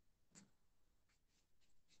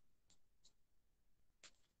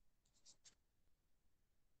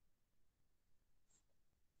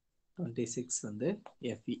 வந்து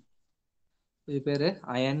Fe. இது பேரு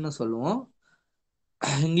அயன்னு சொல்லுவோம்.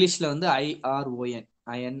 இங்கிலீஷ்ல வந்து IRON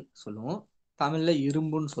அயன் சொல்லுவோம். தமிழ்ல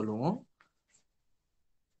இரும்புன்னு சொல்லுவோம்.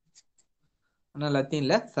 ஆனா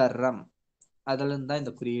லத்தீன்ல ஃபெர்ரம், அதுல இருந்து தான்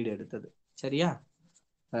இந்த குறியீடு எடுத்தது. சரியா?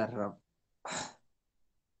 ஃபெர்ரம்.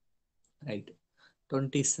 ரைட்.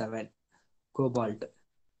 27 கோபால்ட்.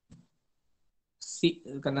 சி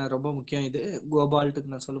கண்ணா ரொம்ப முக்கியம் இது.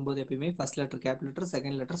 கோபால்ட்டுக்கு நான் சொல்லும்போது எப்பயுமே first letter gap letter,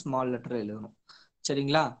 second letter small letter எழுதணும்.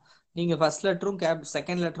 சரிங்களா? நீங்க ஃபர்ஸ்ட் லெட்டரும்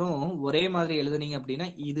செகண்ட் லெட்டரும் ஒரே மாதிரி எழுதுனீங்க அப்படின்னா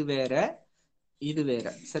இது வேற இது வேற.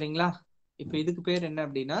 சரிங்களா? இப்ப இதுக்கு பேர் என்ன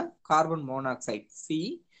அப்படின்னா கார்பன் மோனாக்சைடு. சி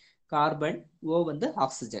கார்பன், ஓ வந்து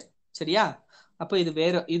ஆக்சிஜன். சரியா? அப்ப இது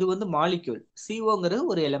வேற, இது வந்து மாலிக்யூல். சிஓங்கிறது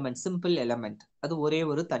ஒரு எலமெண்ட், சிம்பிள் எலமெண்ட். அது ஒரே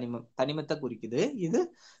ஒரு தனிமம், தனிமத்தை குறிக்குது. இது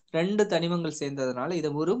ரெண்டு தனிமங்கள் சேர்ந்ததுனால இது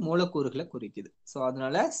ஒரு மூலக்கூறுகளை குறிக்குது. ஸோ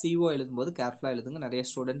அதனால சிஓ எழுதும்போது கேர்ஃபுல்லா எழுதுங்க. நிறைய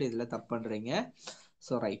ஸ்டூடெண்ட் இதுல தப்பு பண்றீங்க.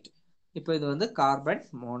 So right. இப்போ இது வந்து கார்பன்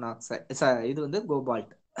மோனாக்சைடு, இது வந்து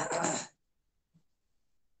கோபால்ட்.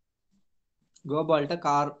 கோபால்ட்டை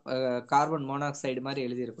கார்பன் மோனாக்சைடு மாதிரி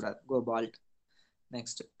எழுதிடக்கூடாது, கோபால்ட்.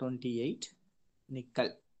 Next 28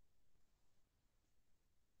 nickel.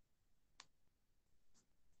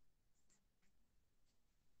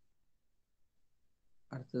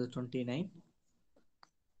 அடுத்தது 29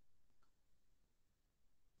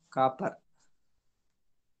 காப்பர்.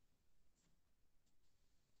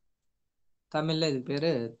 தமிழ்ல இது பேரு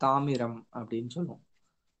தாமிரம் அப்படின்னு சொல்லுவோம்.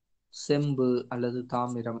 செம்பு அல்லது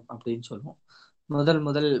தாமிரம் அப்படின்னு சொல்லுவோம். முதல்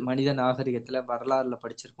மனித நாகரிகத்துல வரலாறுல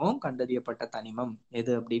படிச்சிருக்கோம். கண்டறியப்பட்ட தனிமம்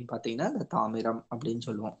எது அப்படின்னு பாத்தீங்கன்னா இந்த தாமிரம் அப்படின்னு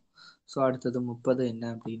சொல்லுவோம். ஸோ அடுத்தது 30 என்ன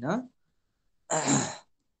அப்படின்னா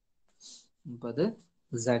 30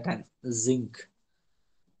 ஜெடன், ஜிங்க்.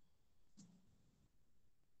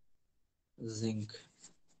 ஜிங்க்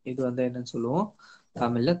இது வந்து என்னன்னு சொல்லுவோம்?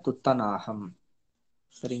 தமிழ்ல துத்தநாகம்.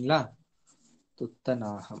 சரிங்களா?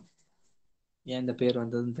 துத்தநாகம். ஏன் இந்த பேர்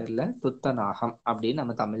வந்ததுன்னு தெரியல, துத்தநாகம் அப்படின்னு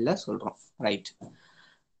நம்ம தமிழ்ல சொல்றோம். ரைட்.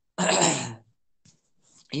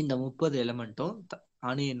 இந்த 30 எலிமெண்ட்டும்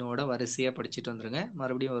அணியனோட வரிசையா படிச்சுட்டு வந்துருங்க.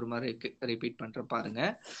 மறுபடியும் ஒரு மாதிரி ரிப்பீட் பண்ற பாருங்க.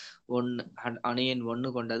 அணியன்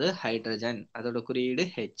 1 கொண்டது ஹைட்ரஜன், அதோட குறியீடு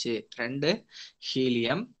H. 2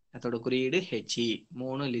 ஹீலியம், அதோட குறியீடு He.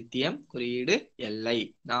 3 லித்தியம், குறியீடு Li.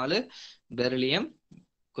 4 பெரிலியம்,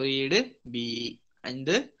 குறியீடு Be.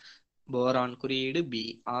 5 போரான், குறியீடு B.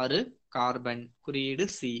 6 கார்பன், குறியீடு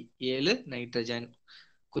C. 7 நைட்ரஜன்,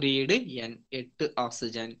 குறியீடு N. 8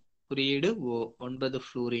 ஆக்சிஜன், குறியீடு O. 9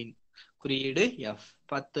 புளூரின், குறியீடு F.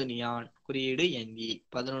 10 நியான், குறியீடு Ne.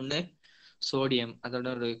 11 சோடியம்,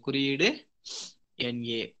 அதோட குறியீடு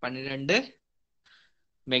Na. 12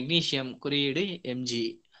 மெக்னீசியம், குறியீடு Mg.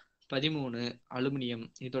 13 அலுமினியம்,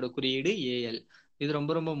 இதோட குறியீடு Al. இது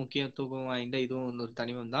ரொம்ப ரொம்ப முக்கியத்துவம் வாய்ந்த இதுவும் ஒரு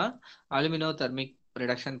தனிமம் தான். அலுமினோ தெர்மிக்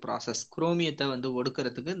ரிடக்ஷன் ப்ராசஸ், குரோமியத்தை வந்து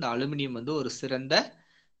ஒடுக்கிறதுக்கு இந்த அலுமினியம் வந்து ஒரு சிறந்த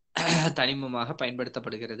தனிமமாக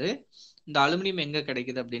பயன்படுத்தப்படுகிறது. இந்த அலுமினியம் எங்க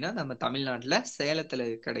கிடைக்குது அப்படின்னா நம்ம தமிழ்நாட்டுல சேலத்துல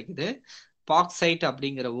கிடைக்குது. பாக்சைட்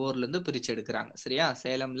அப்படிங்கிற ஊர்ல இருந்து பிரிச்சு எடுக்கிறாங்க. சரியா?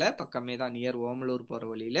 சேலம்ல பக்கமே தான், நியர் ஓமலூர் போற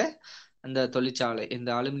வழியில அந்த தொழிற்சாலை, இந்த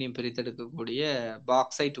அலுமினியம் பிரித்தெடுக்கக்கூடிய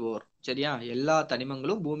பாக்சைட் ஓர். சரியா? எல்லா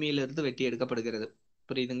தனிமங்களும் பூமியிலிருந்து வெட்டி எடுக்கப்படுகிறது.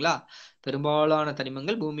 புரியுதுங்களா? பெரும்பாலான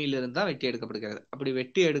தனிமங்கள் பூமியிலிருந்து தான் வெட்டி எடுக்கப்படுகிறது. அப்படி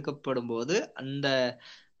வெட்டி எடுக்கப்படும் போது அந்த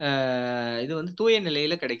இது வந்து தூய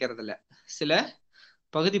நிலையில கிடைக்கிறது இல்ல, சில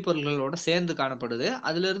பகுதி பொருள்களோட சேர்ந்து காணப்படுது.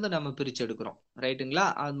 அதுல இருந்து நம்ம பிரிச்சு எடுக்கிறோம். ரைட்டுங்களா?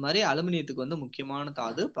 அது மாதிரி அலுமினியத்துக்கு வந்து முக்கியமான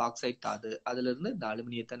தாது பாக்சைட் தாது. அதுல இருந்து இந்த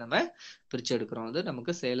அலுமினியத்தை நம்ம பிரிச்சு எடுக்கிறோம். அது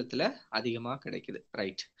நமக்கு சேலத்துல அதிகமா கிடைக்குது.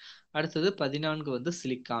 ரைட். அடுத்தது 14 வந்து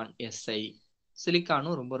சிலிக்கான், Si.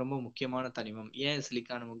 சிலிக்கானும் ரொம்ப ரொம்ப முக்கியமான தனிமம். ஏன்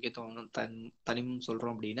சிலிக்கான் முக்கியத்துவம் தனிமம்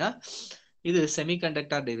சொல்றோம் அப்படின்னா இது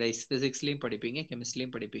செமிகண்டக்டர் டிவைஸ். பிசிக்ஸ்லயும் படிப்பீங்க,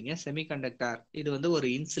 கெமிஸ்ட்ரிலையும் படிப்பீங்க. செமிகண்டக்டர் இது வந்து ஒரு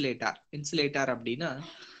இன்சுலேட்டர். இன்சுலேட்டர் அப்படின்னா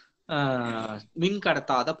மின்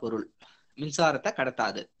கடத்தாத பொருள், மின்சாரத்தை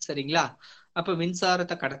கடத்தாது. சரிங்களா? அப்ப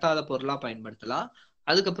மின்சாரத்தை கடத்தாத பொருளா பயன்படுத்தலாம்.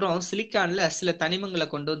 அதுக்கப்புறம் சிலிக்கான்ல சில தனிமங்களை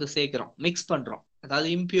கொண்டு வந்து சேர்க்கிறோம், மிக்ஸ் பண்றோம். அதாவது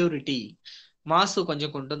இம்பியூரிட்டி, மாசு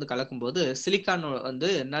கொஞ்சம் கொண்டு வந்து கலக்கும் போது சிலிக்கான் வந்து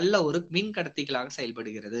நல்ல ஒரு மின் கடத்திகளாக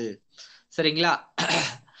செயல்படுகிறது. சரிங்களா?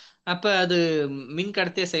 அப்ப அது மின்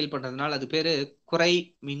கடத்தியா செயல்படுறதுனால அது பேரு குறை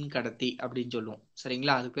மின் கடத்தி அப்படின்னு சொல்லுவோம்.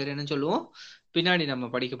 சரிங்களா? அது பேர் என்ன சொல்லுவோம்? பின்னாடி நம்ம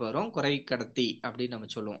படிக்க போறோம். குறை கடத்தி அப்படின்னு நம்ம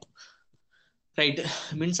சொல்லுவோம். ரைட்.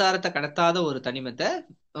 மின்சாரத்தை கடத்தாத ஒரு தனிமத்தை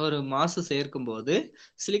ஒரு மாசு சேர்க்கும் போது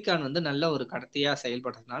சிலிக்கான் வந்து நல்ல ஒரு கடத்தியா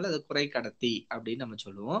செயல்படுறதுனால அது குறை கடத்தி அப்படின்னு நம்ம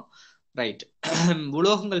சொல்லுவோம். ரைட்.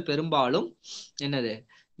 உலோகங்கள் பெரும்பாலும் என்னது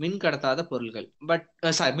மின் கடத்தாத பொருள்கள். பட்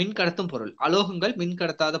மின் கடத்தும் பொருள். அலோகங்கள் மின்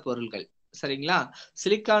கடத்தாத பொருள்கள். சரிங்களா?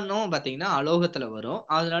 சிலிக்கானும் பாத்தீங்கன்னா அலோகத்துல வரும்.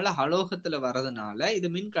 அதனால அலோகத்துல வர்றதுனால இது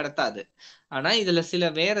மின் கடத்தாது. ஆனா இதுல சில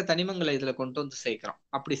வேற தனிமங்களை இதுல கொண்டு வந்து சேர்க்கிறோம்.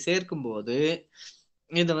 அப்படி சேர்க்கும் போது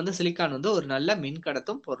இது வந்து சிலிக்கான் வந்து ஒரு நல்ல மின்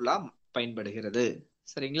கடத்தும் பொருளா பயன்படுகிறது.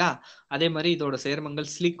 சரிங்களா? அதே மாதிரி இதோட சேர்மங்கள்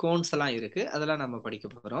சிலிக்கோன்ஸ் எல்லாம் இருக்கு. அதெல்லாம் நம்ம படிக்க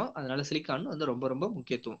போறோம். அதனால சிலிக்கான் வந்து ரொம்ப ரொம்ப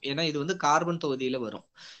முக்கியத்துவம். ஏன்னா இது வந்து கார்பன் தொகுதியில வரும்.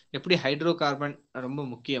 எப்படி ஹைட்ரோ கார்பன் ரொம்ப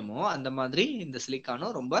முக்கியமோ அந்த மாதிரி இந்த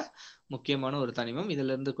சிலிக்கானும் ரொம்ப முக்கியமான ஒரு தனிமம்.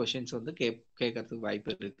 இதுல இருந்து கொஸ்டின்ஸ் வந்து கேட்கறதுக்கு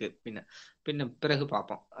வாய்ப்பு இருக்கு. பின்ன பின்ன பிறகு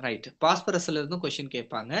பார்ப்போம். ரைட். பாஸ்பரஸ்ல இருந்தும் கொஸ்டின்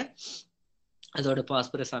கேட்பாங்க. அதோட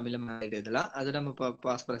பாஸ்பரஸ் அமிலம் இதெல்லாம் அது நம்ம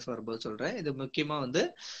பாஸ்பரஸ் வரும்போது சொல்றேன். இது முக்கியமா வந்து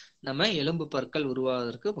நம்ம எலும்பு பற்கள்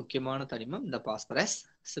உருவாவதற்கு முக்கியமான தனிமம் இந்த பாஸ்பரஸ்.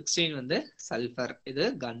 16 வந்து சல்பர். இது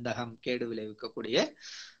கந்தகம், கேடு விளைவிக்கக்கூடிய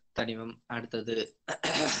தனிமம். அடுத்தது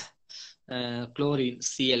குளோரின்,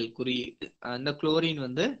 சிஎல் குறியீடு. அந்த குளோரின்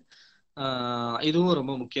வந்து இதுவும்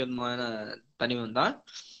ரொம்ப முக்கியமான தனிமம் தான்.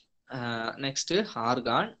 Next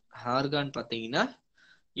argon. ஆர்கான் பார்த்தீங்கன்னா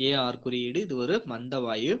ஏஆர் குறியீடு. இது ஒரு மந்த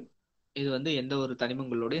வாயு. இது வந்து எந்த ஒரு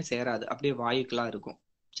தனிமங்களோடையும் சேராது. அப்படியே வாயுக்களா இருக்கும்.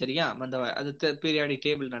 சரியா? மந்த வாயு. அது பீரியாடிக்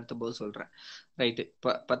டேபிள் நடத்தும் போது சொல்றேன். ரைட்டு.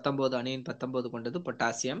 19 அணியின் 19 கொண்டது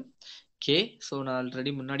பொட்டாசியம். கே. ஸோ நான்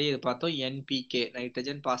ஆல்ரெடி முன்னாடியே இது பார்த்தோம். NPK,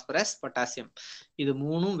 nitrogen, phosphorus, potassium. இது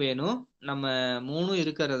மூணும் வேணும். நம்ம மூணும்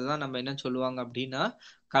இருக்கிறது தான் நம்ம என்ன சொல்லுவாங்க அப்படின்னா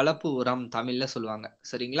கலப்பு உரம் தமிழ்ல சொல்லுவாங்க.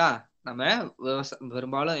 சரிங்களா? நம்ம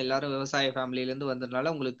பெரும்பாலும் எல்லாரும் விவசாய ஃபேமிலில இருந்து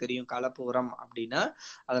வந்ததுனால உங்களுக்கு தெரியும் கலப்பு உரம் அப்படின்னா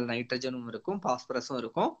அதுல நைட்ரஜனும் இருக்கும், பாஸ்பரஸும்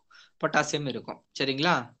இருக்கும், பொட்டாசியம் இருக்கும்.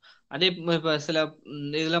 சரிங்களா? அதே இப்ப சில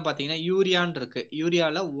இதெல்லாம் பாத்தீங்கன்னா யூரியான்னு இருக்கு.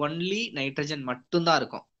 யூரியால ஒன்லி நைட்ரஜன் மட்டும்தான்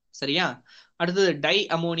இருக்கும். சரியா? அடுத்தது டை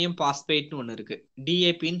அமோனியம் பாஸ்பேட்னு ஒண்ணு இருக்கு.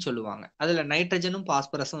 டிஏபின்னு சொல்லுவாங்க. அதுல நைட்ரஜனும்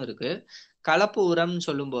பாஸ்பரஸும் இருக்கு. கலப்பு உரம்னு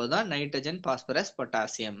சொல்லும் போதுதான் நைட்ரஜன், பாஸ்பரஸ்,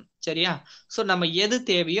 பொட்டாசியம். சரியா? சோ நம்ம எது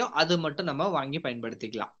தேவையோ அது மட்டும் நம்ம வாங்கி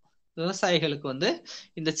பயன்படுத்திக்கலாம். விவசாயிகளுக்கு வந்து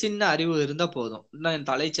இந்த சின்ன அறிவு இருந்தா போதும். இன்னும்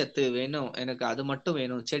தலைச்சத்து வேணும், எனக்கு அது மட்டும்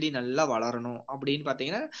வேணும், செடி நல்லா வளரணும் அப்படின்னு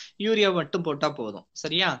பாத்தீங்கன்னா யூரியா மட்டும் போட்டா போதும்.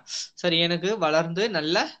 சரியா? சரி, எனக்கு வளர்ந்து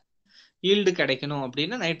நல்ல ஈல்டு கிடைக்கணும்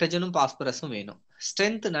அப்படின்னா நைட்ரஜனும் பாஸ்பரஸும் வேணும்.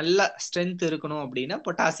 நல்ல ஸ்ட்ரென்த் இருக்கணும் அப்படின்னா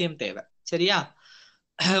பொட்டாசியம் தேவை. சரியா?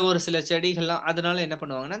 ஒரு சில செடிகள்லாம் அதனால என்ன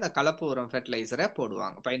பண்ணுவாங்கன்னா இந்த கலப்பு உரம் ஃபெர்டிலைசரை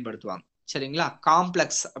போடுவாங்க, பயன்படுத்துவாங்க. சரிங்களா?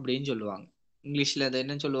 காம்ப்ளெக்ஸ் அப்படின்னு சொல்லுவாங்க. இங்கிலீஷ்ல அது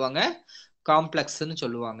என்ன சொல்லுவாங்க? காம்ப்ளெக்ஸ்ன்னு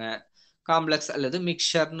சொல்லுவாங்க. காம்ப்ளெக்ஸ் அல்லது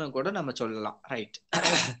மிக்சர்னு கூட நம்ம சொல்லலாம். ரைட்.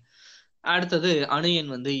 அடுத்தது அணு எண்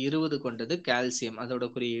வந்து 20 கொண்டது கால்சியம். அதோட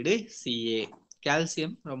குறியீடு சிஏ.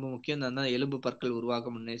 கால்சியம் ரொம்ப முக்கியம் தான். எலும்பு பற்கள்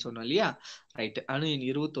உருவாக முன்னே சொன்னோம் இல்லையா? ரைட். அணு எண்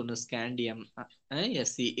 21 ஸ்காண்டியம்,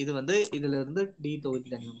 எஸ்சி. இது வந்து இதுல இருந்து டி தொகுதி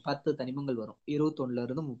தனிமம் 10 தனிமங்கள் வரும். 21ல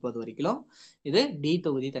இருந்து 30 வரைக்கும் இது டி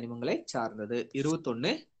தொகுதி தனிமங்களை சார்ந்தது.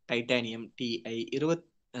 21 டைட்டானியம், டிஐ.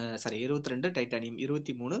 22 titanium,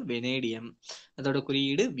 23 vanadium. அதோட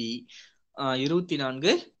குறியீடு வி.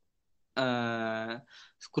 24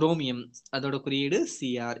 குரோமியம். அதோட குறியீடு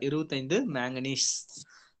சிஆர். 25 மேங்கனீஸ்.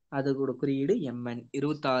 அதோட குறியீடு எம்என்.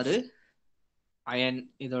 26 அயன்.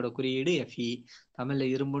 இதோட குறியீடு எஃப்இ. தமிழ்ல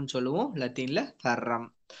இரும்புன்னு சொல்லுவோம், லத்தீன்ல ஃபெர்ரம்.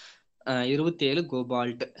 27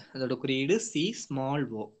 கோபால்ட். அதோட குறியீடு சி ஸ்மால்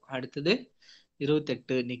ஓ. அடுத்தது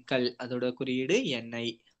 28 நிக்கல். அதோட குறியீடு என்ஐ.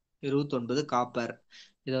 29 காப்பர்.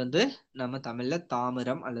 இது வந்து நம்ம தமிழ்ல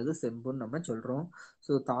தாமிரம் அல்லது செம்புன்னு நம்ம சொல்றோம்.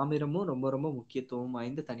 ஸோ தாமிரமும் ரொம்ப ரொம்ப முக்கியத்துவம்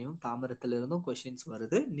வாய்ந்த தனியும். தாமிரத்துல இருந்தும் கொஸ்டின்ஸ்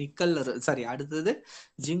வருது. அடுத்தது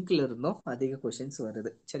ஜிங்க்ல இருந்தும் அதிக கொஸ்டின்ஸ்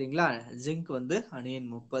வருது. சரிங்களா? ஜிங்க் வந்து அணு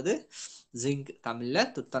எண் 30. ஜிங்க் தமிழ்ல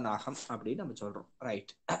துத்தநாகம் அப்படின்னு நம்ம சொல்றோம்.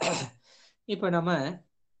 ரைட். இப்ப நம்ம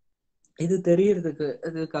இது தெரியறதுக்கு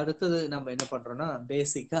இதுக்கு அடுத்தது நம்ம என்ன பண்றோம்னா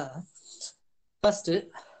பேசிக்கா ஃபர்ஸ்ட்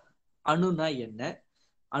அணுனா என்ன,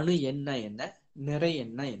 அணு என்ன, நிறை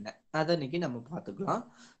என்ன, அதை இன்னைக்கு நம்ம பார்த்துக்கலாம்.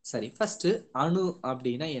 சரி, ஃபர்ஸ்ட் அணு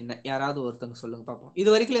அப்படின்னா என்ன, யாராவது ஒருத்தவங்க சொல்லுங்க பார்ப்போம். இது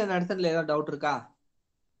வரைக்கும் நடத்துறதுல ஏதாவது டவுட் இருக்கா?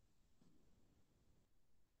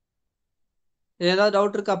 ஏதாவது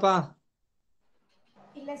டவுட் இருக்காப்பா?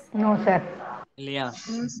 No sir. இல்லையா?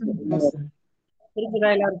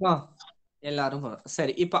 புரிஞ்சுதா எல்லாருக்கும்? எல்லாரும்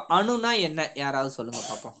சரி. இப்ப அணுனா என்ன யாராவது சொல்லுங்க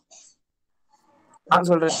பார்ப்போம். நான்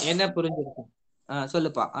சொல்றேன். என்ன புரிஞ்சிருக்கும்?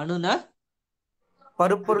 சொல்லுப்பா. அணுனா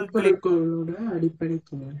பருப்பொருட்களோட அடிப்படை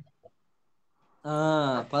துகள்.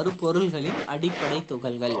 பருப்பொருள்களின் அடிப்படை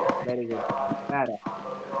துகள்கள். Very good. வேற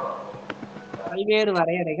பல்வேறு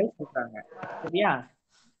வரையறைகள் சொல்றாங்க. சரியா?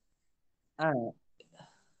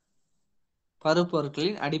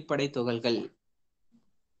 பருப்பொருட்களின் அடிப்படை துகள்கள்.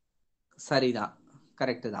 சரிதான்,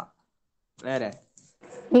 கரெக்ட் தான். வேற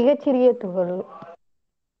மிகச்சிறிய துகள்.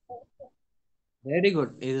 Very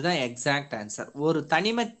good. இதுதான் எக்ஸாக்ட் ஆன்சர். ஒரு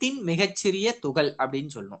தனிமத்தின் மிகச்சிறிய துகள்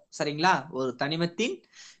அப்படின்னு சொல்லணும். சரிங்களா? ஒரு தனிமத்தின்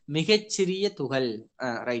மிகச்சிறிய துகள்.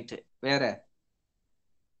 ரைட். வேற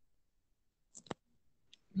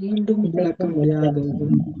மீண்டும் விளக்க முடியாது.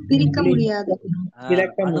 பிரிக்க முடியாது.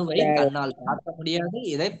 விளக்க அணுவை முடியாது. கண்ணால் பார்க்க முடியாது,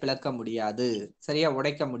 இதை பிளக்க முடியாது, சரியா,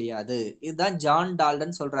 உடைக்க முடியாது. இதுதான் ஜான்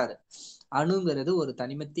டால்டன் சொல்றாரு. அணுங்கிறது ஒரு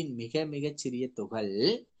தனிமத்தின் மிக மிகச் சிறிய துகள்.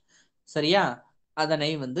 சரியா?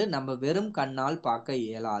 அதனை நம்ம வெறும் கண்ணால் பார்க்க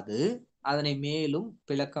இயலாது, அதனை மேலும்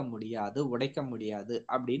பிளக்க முடியாது, உடைக்க முடியாது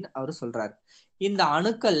அப்படின்னு அவர் சொல்றாரு. இந்த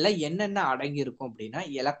அணுக்கள்ல என்னென்ன அடங்கி இருக்கும் அப்படின்னா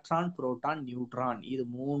எலக்ட்ரான், புரோட்டான், நியூட்ரான், இது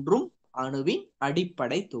மூன்றும் அணுவின்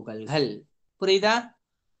அடிப்படை துகள்கள். புரியுதா?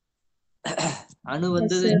 அணு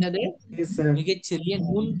என்னது? Yes, sir. மிகச்சிறிய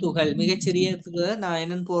நுண்துகள். மிகச்சிறிய நான்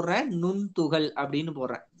என்னன்னு போடுறேன்? நுண்துகள் அப்படின்னு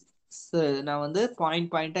போடுறேன். நான் பாயிண்ட்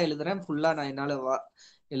பாயிண்டா எழுதுறேன். ஃபுல்லா நான் என்னால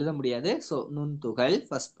எழுத முடியாது. ஸோ நுண்துகள்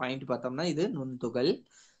ஃபர்ஸ்ட் பாயிண்ட் பார்த்தோம்னா இது நுண்துகள்.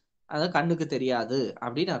 அது கண்ணுக்கு தெரியாது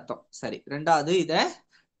அப்படின்னு அர்த்தம். சரி. ரெண்டாவது இத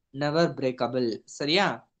நெவர் பிரேக்கபிள். சரியா?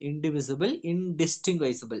 இன்டிவிசிபிள்,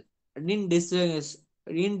 இன்டிஸ்டிங்வைசபிள்.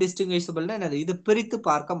 இன்டிஸ்டிங்வைசபிள்னா என்னது? இது பிரித்து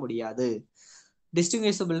பார்க்க முடியாது.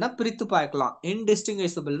 டிஸ்டிங்வைசபிள்னா பிரித்து பார்க்கலாம்.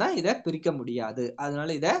 இன்டிஸ்டிங்வைசபிள்னா இதை பிரிக்க முடியாது. அதனால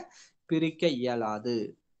இதை பிரிக்க இயலாது.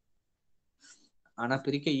 ஆனா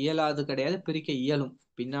பிரிக்க இயலாது கிடையாது, பிரிக்க இயலும்.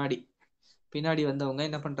 பின்னாடி வந்தவங்க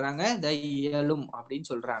என்ன பண்றாங்க? இதை இயலும் அப்படின்னு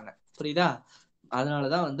சொல்றாங்க. புரியுதா?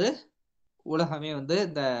 அதனாலதான் உலகமே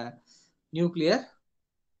இந்த நியூக்ளியர்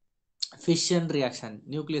ஃபிஷன் ரியாக்ஷன்,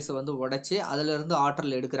 நியூக்ளியஸ் உடைச்சு அதுல இருந்து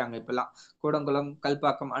ஆற்றல் எடுக்கிறாங்க. இப்பெல்லாம் கூடங்குளம்,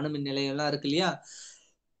 கல்பாக்கம் அணுமின் நிலையம் இருக்கு இல்லையா?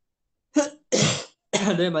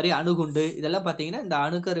 அதே மாதிரி அணுகுண்டு இதெல்லாம் பாத்தீங்கன்னா இந்த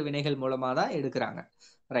அணுக்கரு வினைகள் மூலமா தான் எடுக்கிறாங்க.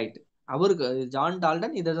 ரைட். அவருக்கு ஜான்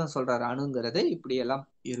டால்டன் இதை தான் சொல்றாரு. அணுங்கிறது இப்படி எல்லாம்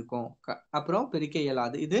இருக்கும். அப்புறம் பிரிக்க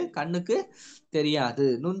இயலாது, இது கண்ணுக்கு தெரியாது,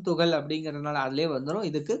 நுண்துகள் அப்படிங்கறதுனால அதுலயே வந்துடும்,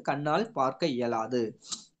 இதுக்கு கண்ணால் பார்க்க இயலாது.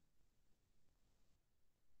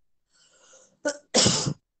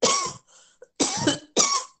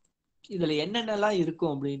 இதுல என்னென்னலாம்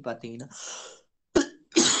இருக்கும் அப்படின்னு பாத்தீங்கன்னா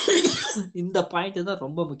இந்த பாயிண்ட் தான்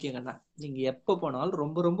ரொம்ப முக்கியங்கண்ணா. நீங்க எப்ப போனாலும்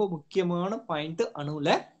ரொம்ப ரொம்ப முக்கியமான பாயிண்ட் அணுல.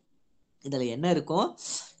 இதுல என்ன இருக்கும்?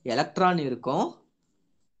 எலக்ட்ரான் இருக்கும்.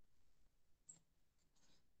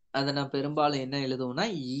 அதை நான் பெரும்பாலும் என்ன எழுதுவோம்னா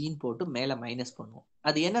ஈன்னு போட்டு மேல மைனஸ் பண்ணுவோம்.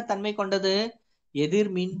 அது என்ன தன்மை கொண்டது?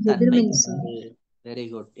 எதிர்மின் தன்மை கொண்டது. Very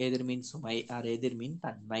good. எதிர்மின் சுமை ஆர் எதிர்மின்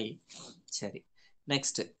தன்மை. சரி.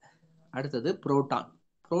 நெக்ஸ்ட் அடுத்தது புரோட்டான்.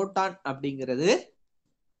 புரோட்டான் அப்படிங்கிறது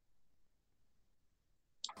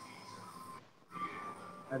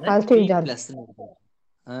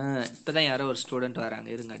இப்பதான் யாரோ ஒரு ஸ்டூடெண்ட் வராங்க,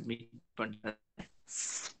 இருங்க அட்மிட் பண்றேன்.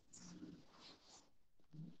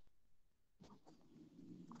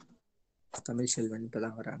 தமிழ் செல்வன்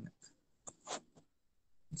இப்பதான் வராங்க.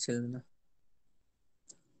 செல்வன்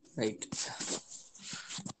ரைட்.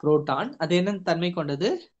 புரோட்டான் அது என்ன தன்மை கொண்டது?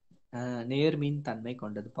 நேர்மின் தன்மை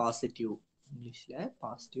கொண்டது. பாசிட்டிவ். இங்கிலீஷ்ல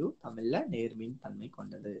பாசிட்டிவ், தமிழ்ல நேர்மின் தன்மை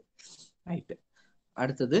கொண்டது. ரைட்.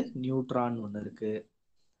 அடுத்தது நியூட்ரான் ஒண்ணு இருக்கு.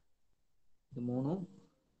 இது மூணும்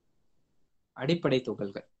அடிப்படை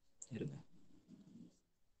துகள்கள். இருங்க,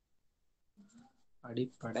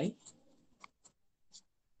 அடிப்படை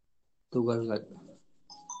துகள்கள்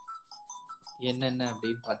என்னென்ன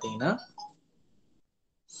அப்படின்னு பாத்தீங்கன்னா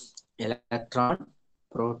எலக்ட்ரான்,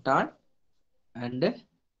 புரோட்டான் அண்ட்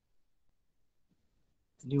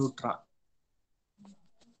நியூட்ரான்.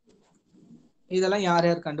 இதெல்லாம் யார்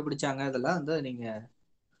யார் கண்டுபிடிச்சாங்க? இதெல்லாம் நீங்க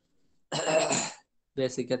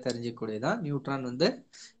பேசிக்கா தெரிஞ்சுக்கூடியதான். நியூட்ரான்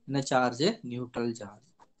என்ன சார்ஜ்? Neutral charge.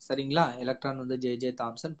 சரிங்களா? Electron J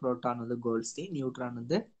Thomson, proton Goldstein, neutron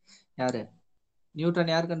யாரு?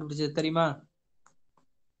 நியூட்ரான் யார் கண்டுபிடிச்சது தெரியுமா?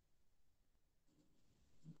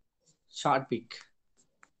 ஷார்ட்விக்.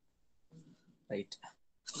 ரைட்.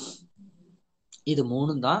 இது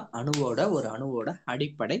மூணும் தான் ஒரு அணுவோட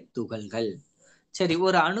அடிப்படை துகள்கள். சரி,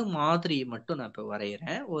 ஒரு அணு மாதிரி மட்டும் நான் இப்ப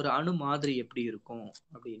வரைகிறேன். ஒரு அணு மாதிரி எப்படி இருக்கும்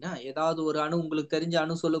அப்படின்னா, ஏதாவது ஒரு அணு உங்களுக்கு தெரிஞ்ச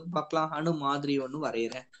அணு சொல்லு பார்க்கலாம். அணு மாதிரி ஒண்ணு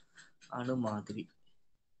வரைகிறேன். அணு மாதிரி.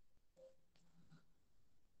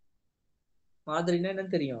 மாதிரின்னா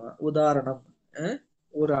என்னன்னு தெரியும்? உதாரணம்.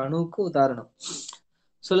 ஒரு அணுவுக்கு உதாரணம்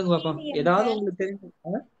சொல்லுங்க பாப்போம். ஏதாவது உங்களுக்கு தெரிஞ்ச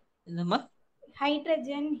என்னம்மா?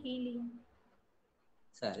 Hydrogen, helium.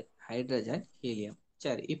 சரி, ஹைட்ரஜன், ஹீலியம்.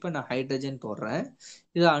 சரி, இப்ப நான் ஹைட்ரஜன் போடுறேன்.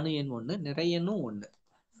 இது அணு எண் 1, நிறை எண்ணும் 1.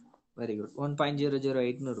 Very good.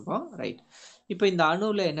 1.008 இருக்கும். ரைட். இப்ப இந்த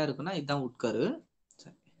அணுல என்ன இருக்குன்னா இதுதான் உட்கரு.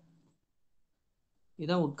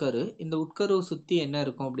 இதான் உட்கரு. இந்த உட்கரு சுத்தி என்ன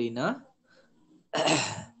இருக்கும் அப்படின்னா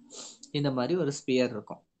இந்த மாதிரி ஒரு ஸ்பியர்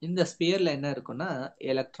இருக்கும். இந்த ஸ்பியர்ல என்ன இருக்குன்னா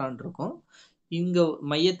எலக்ட்ரான் இருக்கும். இங்க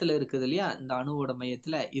மையத்துல இருக்குது இல்லையா, இந்த அணுவோட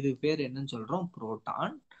மையத்துல, இது பேர் என்னன்னு சொல்றோம்?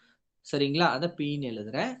 புரோட்டான். சரிங்களா? அதை பீன்னு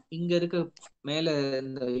எழுதுறேன். இங்க இருக்க மேல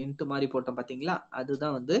இந்த இன்ட்டு மாதிரி போட்டோம் பாத்தீங்களா,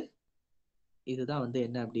 இதுதான் வந்து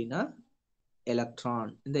என்ன அப்படின்னா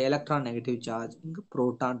எலக்ட்ரான். இந்த எலக்ட்ரான் நெகட்டிவ் சார்ஜ், இங்க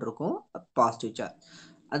புரோட்டான் இருக்கும், பாசிட்டிவ் சார்ஜ்.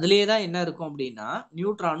 அதுலயே தான் என்ன இருக்கும் அப்படின்னா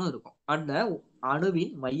நியூட்ரானும் இருக்கும். அந்த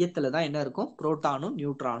அணுவின் மையத்துல தான் என்ன இருக்கும், புரோட்டானும்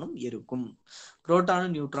நியூட்ரானும் இருக்கும்.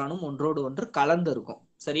 புரோட்டானும் நியூட்ரானும் ஒன்றோடு ஒன்று கலந்து இருக்கும்.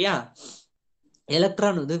 சரியா?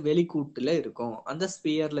 எலக்ட்ரான் வந்து வெளிக்கூட்டுல இருக்கும், அந்த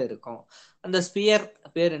ஸ்பியர்ல இருக்கும். அந்த ஸ்பியர்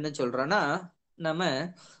பேர் என்ன சொல்றோம்னா, நம்ம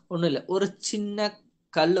ஒண்ணும் இல்ல, ஒரு சின்ன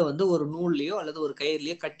கல்லை வந்து ஒரு நூல்லயோ அல்லது ஒரு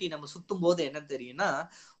கயிறுலயோ கட்டி நம்ம சுத்தும் போது என்ன தெரியும்னா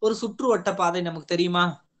ஒரு சுற்றுவட்ட பாதை நமக்கு தெரியுமா?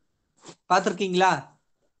 பார்த்திருக்கீங்களா?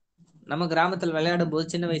 நம்ம கிராமத்துல விளையாடும் போது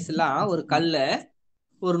சின்ன வயசுலாம் ஒரு கல்ல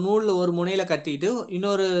ஒரு நூல்ல ஒரு முனையில கட்டிட்டு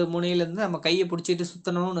இன்னொரு முனையில இருந்து நம்ம கையை பிடிச்சிட்டு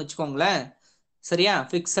சுத்தணும்னு வச்சுக்கோங்களேன். சரியா?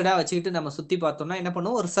 பிக்சடா வச்சுக்கிட்டு நம்ம சுத்தி பார்த்தோம்னா என்ன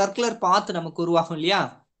பண்ணுவோம், ஒரு சர்க்குலர் பாத் நமக்கு உருவாகும் இல்லையா?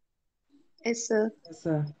 Yes sir. Yes,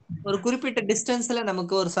 sir. ஒரு குறிப்பிட்ட டிஸ்டன்ஸ்ல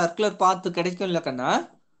நமக்கு ஒரு சர்க்குலர் பாத் கிடைக்கும் இல்ல கண்ணா?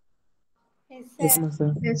 S Yes, sir. sir.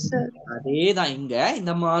 Yes sir. அதேதான் இங்க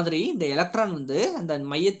இந்த மாதிரி இந்த எலக்ட்ரான் வந்து அந்த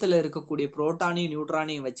மையத்துல இருக்கக்கூடிய புரோட்டானையும்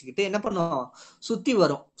நியூட்ரானையும் வச்சுக்கிட்டு என்ன பண்ணும், சுத்தி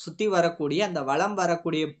வரும். சுத்தி வரக்கூடிய அந்த வலம்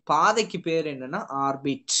வரக்கூடிய பாதைக்கு பேர் என்னன்னா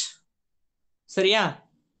ஆர்பிட். சரியா?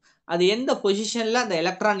 அது எந்த பொசிஷன்ல அந்த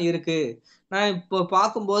எலக்ட்ரான் இருக்கு, நான் இப்போ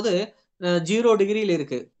பார்க்கும்போது 0 டிகிரியில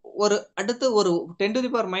இருக்கு. ஒரு அடுத்து ஒரு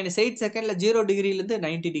 10⁻⁻8 செகண்ட்ல 0 டிகிரில இருந்து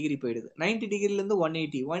 90 டிகிரி போயிடுது. 90 டிகிரில இருந்து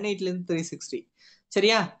 180, 180ல இருந்து 360.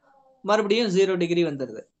 சரியா? மறுபடியும் 0 டிகிரி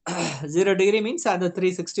வந்துருது. 0 டிகிரி மீன்ஸ் அந்த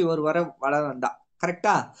 360 ஒரு வர வந்தா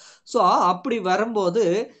கரெக்டா? சோ அப்படி வரும்போது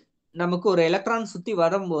நமக்கு ஒரு எலக்ட்ரான் சுத்தி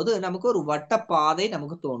வரும்போது நமக்கு ஒரு வட்ட பாதை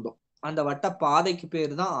நமக்கு தோன்றும். அந்த வட்ட பாதைக்கு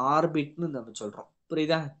பேர் தான் ஆர்பிட்னு நம்ம சொல்றோம்.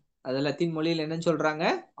 புரியுதா? அது லத்தீன் மொழியில என்னன்னு சொல்றாங்க,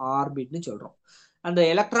 ஆர்பிட்னு சொல்றோம். அந்த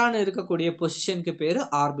எலக்ட்ரான் இருக்கக்கூடிய பொசிஷனுக்கு பேரு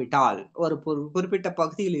ஆர்பிட்டால். ஒரு குறிப்பிட்ட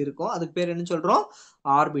பகுதியில் இருக்கும், அதுக்கு பேர் என்ன சொல்றோம்,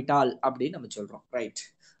 ஆர்பிட்டால் அப்படின்னு நம்ம சொல்றோம். ரைட்?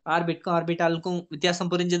 ஆர்பிட்க்கும் ஆர்பிட்டாலுக்கும்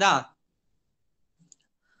வித்தியாசம் புரிஞ்சுதா?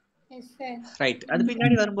 Yes sir. ரைட். அது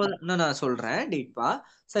பின்னாடி வரும்போது இன்னும் நான் சொல்றேன் டீப்பா.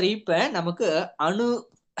 சரி, இப்ப நமக்கு அணு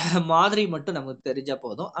மாதிரி மட்டும் நமக்கு தெரிஞ்சா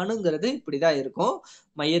போதும். அணுங்கிறது இப்படிதான் இருக்கும்.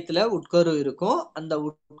 மையத்துல உட்கரு இருக்கும். அந்த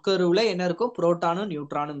உட்கருவுல என்ன இருக்கும், புரோட்டானும்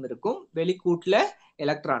நியூட்ரானும் இருக்கும். வெளிக்கூட்டுல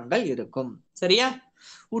எலக்ட்ரான்கள் இருக்கும். சரியா?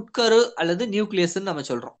 உட்கரு அல்லது நியூக்ளியஸ்ன்னு நம்ம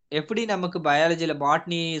சொல்றோம். எப்படி நமக்கு பயாலஜில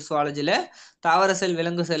பாட்னி சுவாலஜில தாவர செல்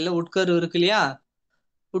விலங்கு செல்ல உட்கரு இருக்கு இல்லையா,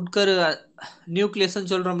 உட்கரு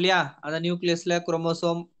நியூக்ளியஸ்ன்னு சொல்றோம் இல்லையா, அந்த நியூக்ளியஸ்ல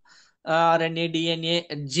குரோமோசோம், ஆர்என்ஏ, டிஎன்ஏ,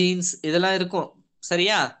 ஜீன்ஸ் இதெல்லாம் இருக்கும்.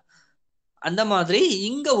 சரியா? அந்த மாதிரி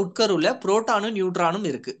இங்க உட்கருல புரோட்டானும் நியூட்ரானும்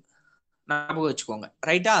இருக்கு, ஞாபகம் வச்சுக்கோங்க.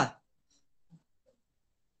 ரைட்டா?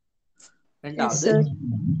 எஸ் ரெண்டாவது சார்.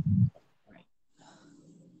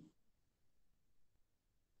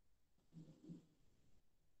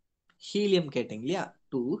 ஹீலியம் கேட்டீங்க இல்லையா,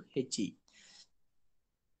 2He.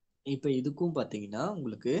 இப்ப இதுக்கும் பாத்தீங்கன்னா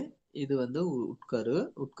உங்களுக்கு இது வந்து உட்கரு.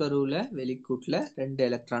 உட்கருவுல வெளிக்கூட்டுல 2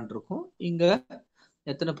 எலக்ட்ரான் இருக்கும். இங்க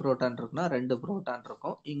எத்தனை புரோட்டான் இருக்குன்னா 2 புரோட்டான்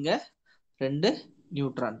இருக்கும். இங்க 2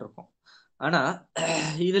 நியூட்ரான் இருக்கும். ஆனா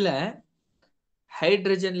இதுல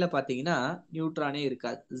ஹைட்ரஜன்ல பாத்தீங்கன்னா நியூட்ரானே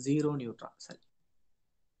இருக்காது, 0 நியூட்ரான். சரி,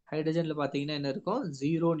 ஹைட்ரஜன்ல பாத்தீங்கன்னா என்ன இருக்கும்,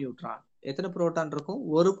 0 நியூட்ரான். எத்தனை புரோட்டான் இருக்கும்,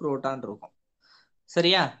 ஒரு புரோட்டான் இருக்கும்.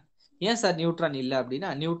 சரியா? ஏன் சார் நியூட்ரான் இல்ல அப்படின்னா,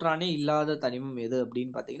 நியூட்ரானே இல்லாத தனிமம் எது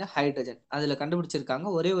அப்படின்னு பாத்தீங்கன்னா ஹைட்ரஜன். அதுல கண்டுபிடிச்சிருக்காங்க,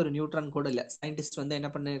 ஒரே ஒரு நியூட்ரான் கூட இல்ல. சயின்டிஸ்ட் வந்து என்ன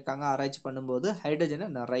பண்ணிருக்காங்க, ஆராய்ச்சி பண்ணும்போது ஹைட்ரஜனை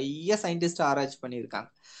நிறைய சயின்டிஸ்ட் ஆராய்ச்சி பண்ணியிருக்காங்க.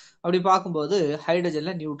 அப்படி பார்க்கும்போது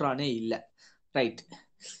ஹைட்ரஜன்ல நியூட்ரானே இல்ல. ரைட்.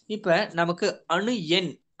 இப்ப நமக்கு அணு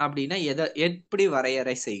எண் அப்படின்னா எப்படி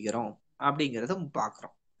வரையறை செய்கிறோம் அப்படிங்கறத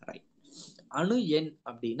பாக்குறோம். ரைட். அணு எண்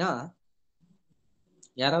அப்படின்னா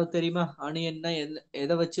யாராவது தெரியுமா, அணு எண்ணா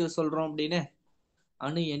எதை வச்சு சொல்றோம் அப்படின்னு?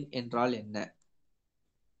 அணு எண் என்றால் என்ன?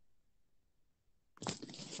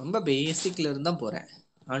 ரொம்ப பேசிக்ல இருந்தா போறேன்.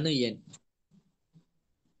 அணு எண்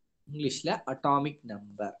இங்கிலீஷ்ல atomic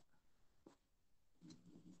number.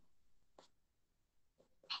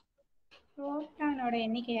 புரோட்டானோட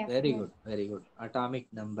எண்ணிக்கையா very sir? Good, very good.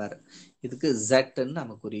 Atomic number. இதுக்கு Z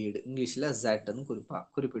நம்ம குறியீடு, இங்கிலீஷ்ல Z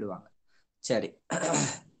குறிப்பிடுவாங்க. சரி.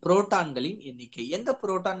 புரோட்டான்களின் எண்ணிக்கை. எந்த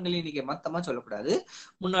புரோட்டான்களின் எண்ணிக்கை மொத்தமா சொல்லக்கூடாது,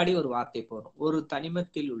 முன்னாடி ஒரு வார்த்தை போடும். ஒரு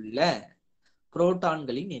தனிமத்தில் உள்ள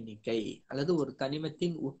புரோட்டான்களின் எண்ணிக்கை அல்லது ஒரு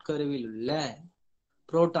தனிமத்தின் உட்கருவில் உள்ள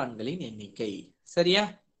புரோட்டான்களின் எண்ணிக்கை. சரியா?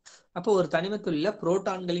 அப்போ ஒரு தனிமத்தில் உள்ள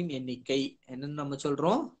புரோட்டான்களின் எண்ணிக்கை என்னன்னு நம்ம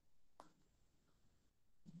சொல்றோம்,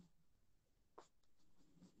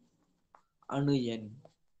 அணு எண்.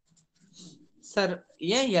 சார்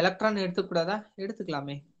ஏன் எலக்ட்ரான் எடுத்துக்கூடாதா?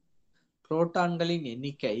 எடுத்துக்கலாமே. புரோட்டான்களின்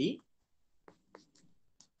எண்ணிக்கை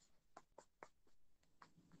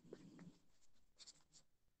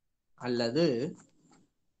அல்லது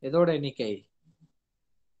எதோட எண்ணிக்கை,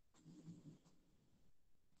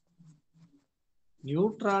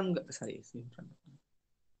 நியூட்ரான்கள் சாரி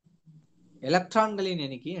எலக்ட்ரான்களின்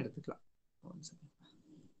எண்ணிக்கையை எடுத்துக்கலாம்.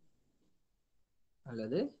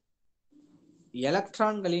 அல்லது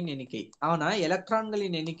எலக்ட்ரான்களின் எண்ணிக்கை. ஆனா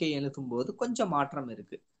எலக்ட்ரான்களின் எண்ணிக்கை எழுதும் போது கொஞ்சம் மாற்றம்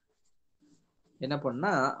இருக்கு. என்ன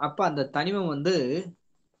பண்ணா அப்ப அந்த தனிமம் வந்து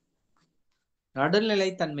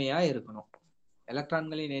நடுநிலைத்தன்மையா இருக்கணும்.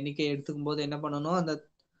 எலக்ட்ரான்களின் எண்ணிக்கை எடுத்துக்கும் போது என்ன பண்ணணும்,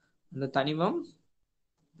 அந்த தனிமம்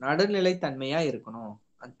நடுநிலைத்தன்மையா இருக்கணும்.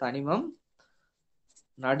 அந்த தனிமம்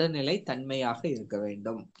நடுநிலைத்தன்மையாக இருக்க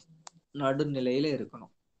வேண்டும். நடுநிலையில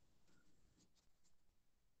இருக்கணும்.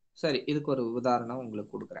 சரி, இதுக்கு ஒரு உதாரணம்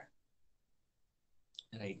உங்களுக்கு கொடுக்குறேன்.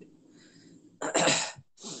 ரைட்.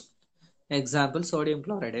 எக்ஸாம்பிள் சோடியம்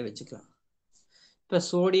குளோரைடை வச்சுக்கலாம். இப்ப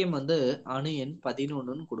சோடியம் வந்து அணு எண்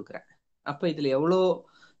 11ன்னு கொடுக்குறேன். அப்ப இதுல எவ்வளோ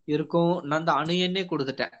இருக்கும்? நான் அந்த அணு எண்ணே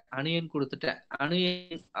கொடுத்துட்டேன். அணு எண்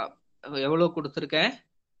எவ்வளவு கொடுத்துருக்கேன்?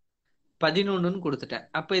 11ன்னு கொடுத்துட்டேன்.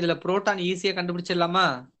 அப்ப இதுல புரோட்டான் ஈஸியா கண்டுபிடிச்சிடலாமா?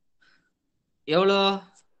 எவ்வளோ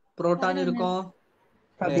புரோட்டான் இருக்கும்?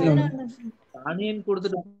 11. அணு எண்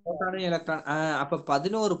கொடுத்துட்டு புரோட்டானு எலக்ட்ரான், அப்ப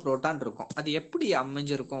 11 புரோட்டான் இருக்கும். அது எப்படி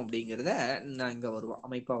அமைஞ்சிருக்கும் அப்படிங்கிறத நான் இங்க வருவோம்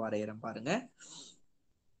அமைப்பா வரைகிறேன் பாருங்க.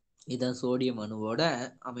 இதான் சோடியம் அணுவோட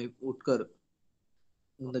அமைப்பு உட்கரு.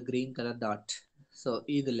 இந்த கிரீன் கலர் டாட். ஸோ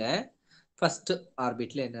இதுல ஃபர்ஸ்ட்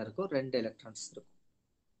ஆர்பிட்ல என்ன இருக்கும்? 2 எலக்ட்ரான்ஸ் இருக்கும்.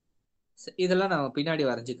 இதெல்லாம் நான் பின்னாடி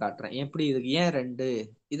வரைஞ்சி காட்டுறேன் எப்படி. இதுக்கு ஏன் 2?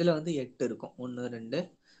 இதுல வந்து 8 இருக்கும். 1 2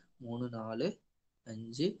 3 4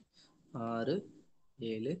 5 6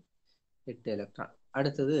 7 8 எலக்ட்ரான்.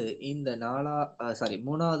 அடுத்தது இந்த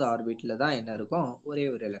மூணாவது ஆர்பிட்ல தான் என்ன இருக்கும்? ஒரே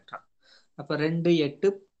ஒரு எலக்ட்ரான். அப்ப 2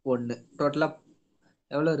 8 1 டோட்டலா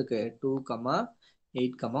எவ்வளவு இருக்கு? 2,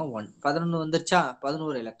 8, 1 11 வந்துருச்சா?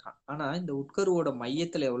 11 எலக்ட்ரான். ஆனா இந்த உட்கருவோட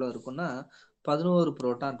மையத்துல எவ்வளவு இருக்கும்னா 11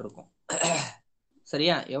 புரோட்டான் இருக்கும்.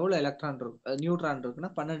 சரியா? எவ்வளவு எலக்ட்ரான் இருக்கு? நியூட்ரான் இருக்குன்னா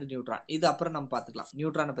 12 நியூட்ரான். இது அப்புறம் நம்ம பாத்துக்கலாம்.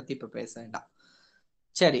 நியூட்ரானை பத்தி இப்ப பேச வேண்டாம்.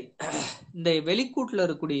 சரி, இந்த வெளிக்கூட்டுல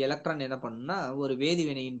இருக்கக்கூடிய எலக்ட்ரான் என்ன பண்ணுன்னா ஒரு வேதி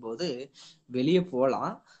வினையின் போது வெளியே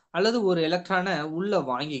போலாம், அல்லது ஒரு எலக்ட்ரானை உள்ள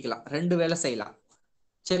வாங்கிக்கலாம். 2 வேலை செய்யலாம்.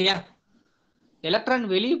 சரியா? எலக்ட்ரான்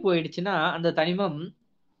வெளியே போயிடுச்சுன்னா அந்த தனிமம்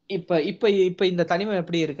இப்ப இப்ப இப்ப இந்த தனிமம்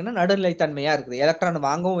எப்படி இருக்குன்னா நடுநிலைத்தன்மையா இருக்குது. எலக்ட்ரான்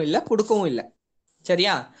வாங்கவும் இல்லை, கொடுக்கவும் இல்லை.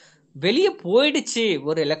 சரியா? வெளியே போயிடுச்சு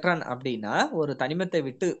ஒரு எலக்ட்ரான் அப்படின்னா, ஒரு தனிமத்தை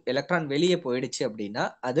விட்டு எலக்ட்ரான் வெளியே போயிடுச்சு அப்படின்னா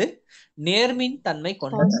அது நேர்மின் தன்மை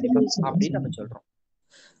கொண்ட தனிமம் அப்படின்னு நம்ம சொல்றோம்.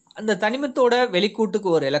 அந்த தனிமத்தோட வெளிக்கூட்டுக்கு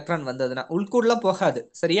ஒரு எலக்ட்ரான் வந்ததுன்னா உள்கூடுலாம் போகாது.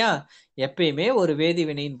 சரியா? எப்பயுமே ஒரு வேதி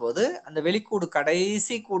வினையின் போது அந்த வெளிக்கூடு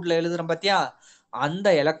கடைசி கூடுல எழுதுறோம் பாத்தியா, அந்த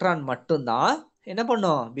எலக்ட்ரான் மட்டும்தான் என்ன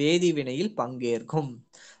பண்ணும்? வேதி வினையில் பங்கேற்கும்.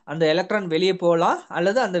 அந்த எலக்ட்ரான் வெளியே போகலாம்,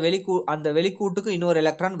 அல்லது அந்த வெளிக்கூட்டுக்கு இன்னொரு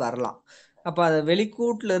எலக்ட்ரான் வரலாம். அப்ப அந்த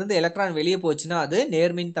வெளிக்கூட்டுல இருந்து எலக்ட்ரான் வெளியே போச்சுன்னா அது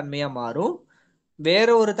நேர்மின் தன்மையா மாறும். வேற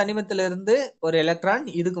ஒரு தனிமத்தில இருந்து ஒரு எலக்ட்ரான்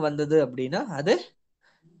இதுக்கு வந்தது அப்படின்னா அது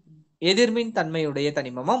எதிர்மின் தன்மையுடைய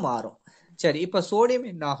தனிமமா மாறும். சரி, இப்ப சோடியம்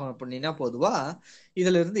என்ன ஆகும் அப்படின்னா பொதுவா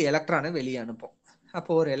இதுல இருந்து எலக்ட்ரானை வெளியே அனுப்பும்.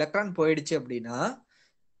 அப்போ ஒரு எலக்ட்ரான் போயிடுச்சு அப்படின்னா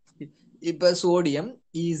இப்ப சோடியம்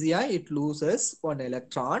ஈஸியா இட் லூசஸ் 1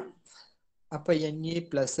 எலக்ட்ரான். அப்ப Na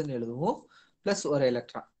பிளஸ்ன்னு எழுதுவோம், பிளஸ் ஒரு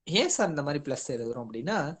எலக்ட்ரான். ஏன் சார் இந்த மாதிரி பிளஸ் எழுதுறோம்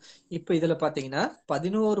அப்படின்னா, இப்ப இதுல பாத்தீங்கன்னா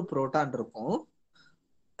 11 புரோட்டான் இருக்கும்.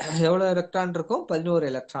 எவ்வளவு எலக்ட்ரான் இருக்கும்? 11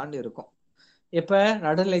 எலக்ட்ரான் இருக்கும் இப்ப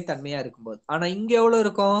நடுநிலைத்தன்மையா இருக்கும்போது. ஆனா இங்க எவ்வளவு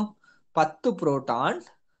இருக்கும்? 10 புரோட்டான்.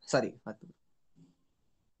 சாரி,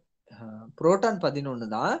 புரோட்டான் 11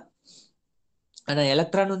 தான். ஆனா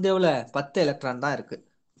எலக்ட்ரான் வந்து எவ்வளவு? 10 எலக்ட்ரான் தான் இருக்கு.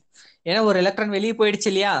 ஏன்னா ஒரு எலக்ட்ரான் வெளியே போயிடுச்சு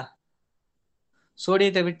இல்லையா,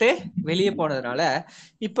 சோடியத்தை விட்டு வெளியே போனதுனால.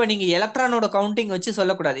 இப்ப நீங்க எலக்ட்ரானோட கவுண்டிங் வச்சு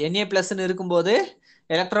சொல்லக்கூடாது. Na பிளஸ்ன்னு இருக்கும்போது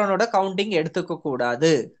எலக்ட்ரானோட கவுண்டிங் எடுத்துக்க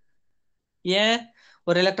கூடாது. ஏன்?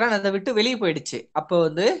 ஒரு எலக்ட்ரான் அதை விட்டு வெளியே போயிடுச்சு. அப்ப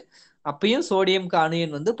வந்து அப்பயும் சோடியம்க்கு அணு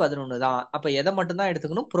எண் வந்து 11 தான். அப்ப எதை மட்டும்தான்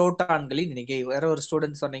எடுத்துக்கணும்? புரோட்டான்களின் எண்ணிக்கை. வேற ஒரு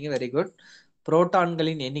ஸ்டூடெண்ட் சொன்னீங்க, வெரி குட்.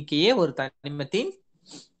 புரோட்டான்களின் எண்ணிக்கையே ஒரு தனிமத்தின்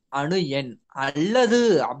அணு எண். அல்லது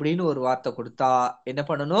அப்படின்னு ஒரு வார்த்தை கொடுத்தா என்ன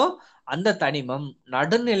பண்ணணும்? அந்த தனிமம்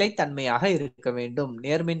நடுநிலை தன்மையாக இருக்க வேண்டும்.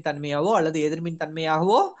 நேர்மின் தன்மையாவோ அல்லது எதிர்மின்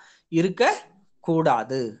தன்மையாகவோ இருக்க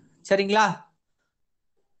கூடாது. சரிங்களா?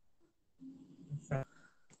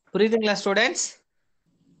 புரியுதுங்களா ஸ்டூடெண்ட்ஸ்?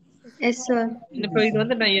 Yes sir. இப்ப இது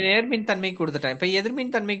வந்து நான் நேர்மின் தன்மைக்கு கொடுத்துட்டேன். இப்ப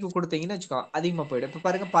எதிர்மின் தன்மைக்கு கொடுத்தீங்கன்னு வச்சுக்கோ, அதிகமா போயிடும். இப்ப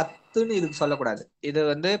பாருங்க 10ன்னு இதுக்கு சொல்லக்கூடாது. இது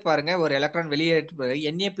வந்து பாருங்க ஒரு எலக்ட்ரான் வெளியேற்று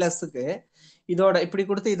Na பிளஸ்க்கு இதோட இப்படி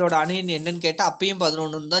கொடுத்து இதோட அணு எண் என்னன்னு கேட்டா அப்பயும்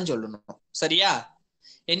 11ன்னு தான் சொல்லணும். சரியா?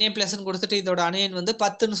 Na பிளஸ்ன்னு கொடுத்துட்டு இதோட அணு எண் வந்து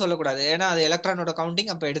 10ன்னு சொல்லக்கூடாது. ஏன்னா அது எலக்ட்ரானோட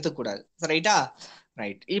கவுண்டிங் அப்ப எடுத்துக்கூடாது. ரைட்டா?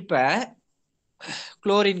 ரைட். இப்ப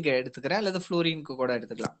குளோரின்க்கு எடுத்துக்கிறேன், அல்லது புளோரின்க்கு கூட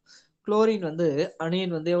எடுத்துக்கலாம். குளோரின் வந்து அணு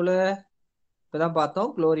எண் வந்து எவ்வளவு? இப்பதான்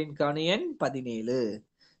பார்த்தோம். குளோரின்க்கு அணு எண் 17.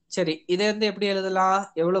 சரி, இதை வந்து எப்படி எழுதலாம்?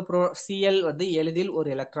 எவ்வளவு Cl வந்து எளிதில் ஒரு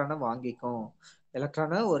எலக்ட்ரானை வாங்கிக்கும்.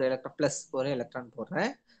 ஒரு எலக்ட்ரான் பிளஸ் ஒரு எலக்ட்ரான்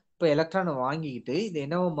போடுறேன். இப்போ எலக்ட்ரானை வாங்கிக்கிட்டு இது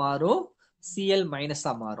என்னவோ மாறும், Cl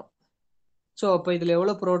மைனஸா மாறும். ஸோ அப்போ இதுல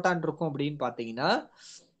எவ்வளவு புரோட்டான் இருக்கும் அப்படின்னு பாத்தீங்கன்னா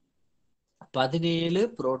 17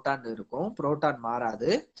 புரோட்டான் இருக்கும். புரோட்டான் மாறாது.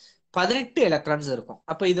 18 எலக்ட்ரான்ஸ் இருக்கும்.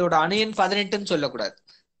 அப்ப இதோட அணு எண் 18ன்னு சொல்லக்கூடாது.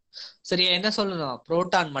 சரியா? என்ன சொல்லணும்?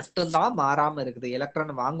 புரோட்டான் மட்டும்தான் மாறாம இருக்குது.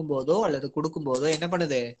 எலக்ட்ரான் வாங்கும் போதோ அல்லது கொடுக்கும் போதோ என்ன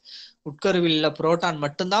பண்ணுது? உட்கருவில் புரோட்டான்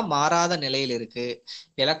மட்டும்தான் மாறாத நிலையில் இருக்கு.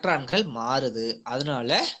 எலக்ட்ரான்கள் மாறுது. அதனால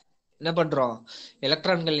என்ன பண்றோம்?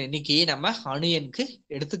 எலக்ட்ரான்கள் எண்ணிக்கையை நம்ம அணு எண்ணுக்கு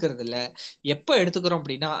எடுத்துக்கிறது இல்ல. எப்ப எடுத்துக்கிறோம்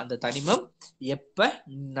அப்படின்னா அந்த தனிமம் எப்ப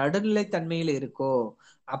நடுநிலை தன்மையில இருக்கோ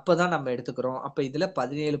அப்பதான் நம்ம எடுத்துக்கிறோம். அப்ப இதுல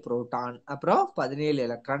 17 புரோட்டான் அப்புறம் 17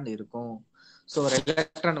 எலக்ட்ரான் இருக்கும். சோ ஒரு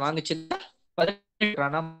எலக்ட்ரான் வாங்குச்சுன்னா 18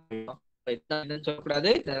 எலக்ட்ரானா சொல்லக்கூடாது.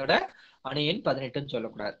 இதோட அணு எண் 18ன்னு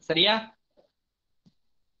சொல்லக்கூடாது. சரியா?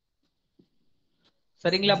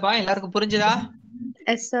 சரிங்களாப்பா? எல்லாருக்கும் புரிஞ்சுதா?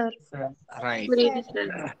 Yes, sir. ரைட். புரியுது sir.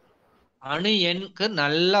 அணு எண்ணுக்கு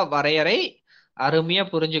நல்ல வரையறை அருமையா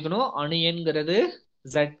புரிஞ்சுக்கணும். அணு எண்ங்கிறது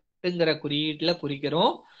ஜட்டுங்கிற குறியீட்டுல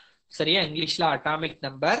குறிக்கிறோம். சரியா? இங்கிலீஷ்ல அட்டாமிக்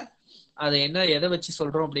நம்பர். அது என்ன எதை வச்சு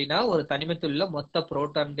சொல்றோம் அப்படின்னா ஒரு தனிமத்தில் உள்ள மொத்த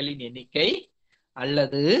புரோட்டான்களின் எண்ணிக்கை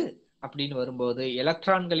அல்லது அப்படின்னு வரும்போது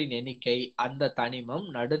எலக்ட்ரான்களின் எண்ணிக்கை அந்த தனிமம்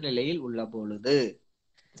நடுநிலையில் உள்ள பொழுது.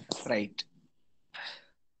 ரைட்.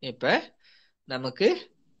 இப்ப நமக்கு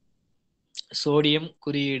சோடியம்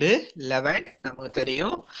குறியீடு 11 நமக்கு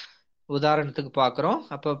தெரியும். உதாரணத்துக்கு பாக்குறோம்.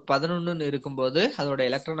 அப்ப 11 இருக்கும்போது அதோட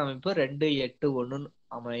எலக்ட்ரான் அமைப்பு 2, 8, 1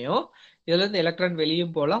 அமையும். இதுல இருந்து எலக்ட்ரான்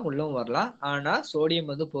வெளியும் போகலாம் உள்ளவும் வரலாம். ஆனா சோடியம்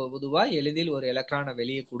வந்து பொதுவா எளிதில் ஒரு எலக்ட்ரானை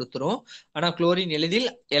வெளியே கொடுத்துரும். ஆனா குளோரின் எளிதில்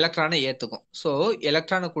எலக்ட்ரானை ஏத்துக்கும். சோ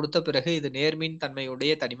எலக்ட்ரானை கொடுத்த பிறகு இது நேர்மின்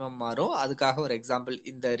தன்மையுடைய தனிமம் மாறும். அதுக்காக ஒரு எக்ஸாம்பிள்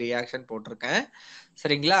இந்த ரியாக்ஷன் போட்டிருக்கேன்.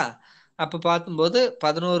 சரிங்களா? அப்ப பார்க்கும்போது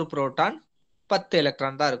 11 புரோட்டான் 10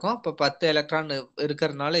 எலக்ட்ரான் தான் இருக்கும். அப்ப 10 எலக்ட்ரான்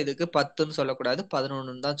இருக்கிறதுனால இதுக்கு 10ன்னு சொல்லக்கூடாது,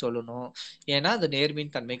 11ன்னு தான் சொல்லணும். ஏன்னா அது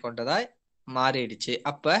நேர்மின் தன்மை கொண்டதா மாறிடுச்சு.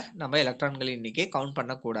 அப்ப நம்ம எலக்ட்ரான்களின் எண்ணிக்கை கவுண்ட்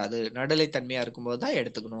பண்ணக்கூடாது. நடுநிலை தன்மையா இருக்கும்போது தான்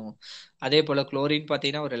எடுத்துக்கணும். அதே போல குளோரின்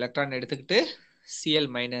பார்த்தீங்கன்னா ஒரு எலக்ட்ரான் எடுத்துக்கிட்டு Cl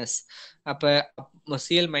மைனஸ். அப்ப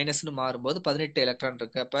Cl மைனஸ்னு மாறும்போது 18 எலக்ட்ரான்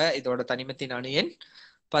இருக்கு. அப்ப இதோட தனிமத்தின் அணு எண்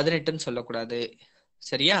 18ன்னு சொல்லக்கூடாது.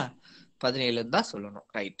 சரியா? 17ன்னு தான் சொல்லணும்.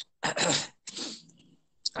 ரைட்.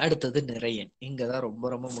 அடுத்தது நிறையன். இங்கதான் ரொம்ப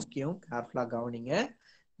ரொம்ப முக்கியம். கேர்ஃபுல்லா கவனிங்க.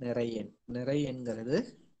 நிறையன்கிறது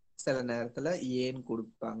சில நேரத்துல ஏன்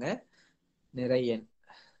கொடுப்பாங்க. நிறையன்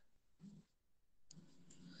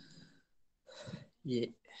ஏ.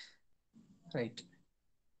 ரைட்.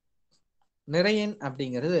 நிறையன்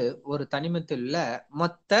அப்படிங்கிறது ஒரு தனிமத்தில் உள்ள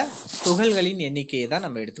மொத்த துகள்களின் எண்ணிக்கையை தான்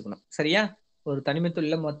நம்ம எடுத்துக்கணும். சரியா? ஒரு தனிமத்தில்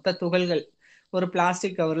உள்ள மொத்த துகள்கள். ஒரு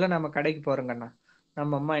பிளாஸ்டிக் கவர்ல நம்ம கடைக்கு போறோங்கண்ணா,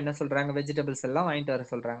 நம்ம அம்மா என்ன சொல்றாங்க? வெஜிடபிள்ஸ் எல்லாம் வாங்கிட்டு வர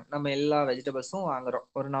சொல்றாங்க. நம்ம எல்லா வெஜிடபிள்ஸும் வாங்குறோம்.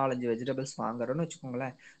 ஒரு 4-5 வெஜிடபிள்ஸ் வாங்குறோம்னு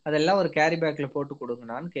வச்சுக்கோங்களேன். அதெல்லாம் ஒரு கேரி பேக்ல போட்டு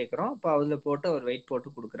கொடுங்கண்ணான்னு கேட்கிறோம். அப்ப அதுல போட்டு ஒரு வெயிட் போட்டு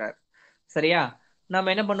கொடுக்குறாரு. சரியா? நம்ம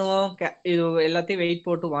என்ன பண்ணுவோம்? இது எல்லாத்தையும் வெயிட்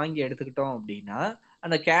போட்டு வாங்கி எடுத்துக்கிட்டோம் அப்படின்னா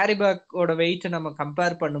அந்த கேரி பேக்கோட வெயிட் நம்ம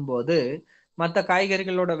கம்பேர் பண்ணும்போது மற்ற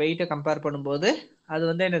காய்கறிகளோட வெயிட்டை கம்பேர் பண்ணும்போது அது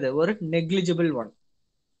வந்து என்னது? ஒரு நெக்லிஜிபிள் ஒன்.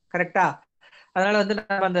 கரெக்டா? அதனால வந்து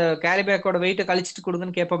நம்ம அந்த கேரி பேக்கோட வெயிட்டை கழிச்சிட்டு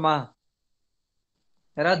கொடுங்கன்னு கேட்போமா?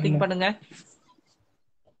 யாராவது திங்க் பண்ணுங்க.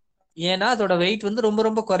 ஏன்னா அதோட வெயிட் வந்து ரொம்ப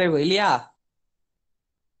ரொம்ப குறைவு இல்லையா?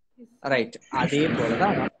 ரைட். அதே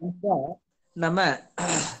போலதான் நம்ம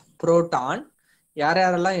புரோட்டான்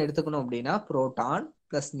யாரெல்லாம் எடுத்துக்கணும் அப்படின்னா proton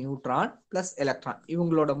plus neutron plus electron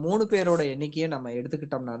இவங்களோட 3 பேரோட எண்ணிக்கையை நம்ம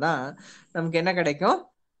எடுத்துக்கிட்டோம்னா தான் நமக்கு என்ன கிடைக்கும்?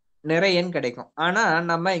 நிறையன் கிடைக்கும். ஆனா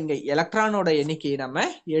நம்ம இங்க எலக்ட்ரானோட எண்ணிக்கையை நம்ம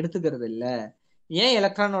எடுத்துக்கிறது இல்ல. ஏன்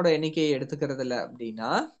எலக்ட்ரானோட எண்ணிக்கையை எடுத்துக்கிறது இல்ல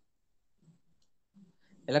அப்படின்னா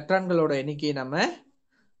எலக்ட்ரான்களோட எண்ணிக்கையை நம்ம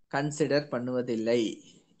கன்சிடர் பண்ணுவதில்லை.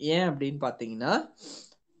 ஏன் அப்படின்னு பாத்தீங்கன்னா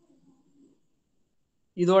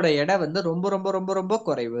இதோட எடை வந்து ரொம்ப ரொம்ப ரொம்ப ரொம்ப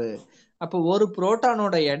குறைவு. அப்போ ஒரு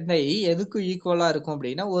புரோட்டானோட எடை எதுக்கு ஈக்குவலா இருக்கும்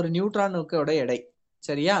அப்படின்னா ஒரு நியூட்ரானுக்கோட எடை.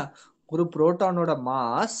 சரியா? ஒரு புரோட்டானோட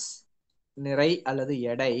மாஸ் நிறை அல்லது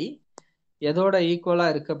எடை எதோட ஈக்குவலா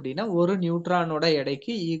இருக்கு அப்படின்னா ஒரு நியூட்ரானோட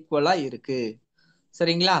எடைக்கு ஈக்குவலா இருக்கு.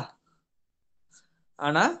 சரிங்களா?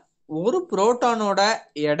 ஆனா ஒரு புரோட்டானோட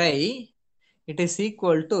எடை it is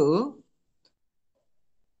equal to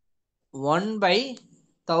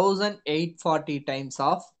 1/1840 times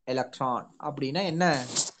of electron. அப்படின்னா என்ன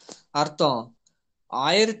அர்த்தம்?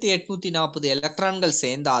 1840 எலக்ட்ரான்கள்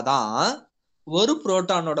சேர்ந்தாதான் ஒரு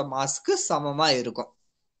புரோட்டானோட மாஸ்க்கு சமமா இருக்கும்.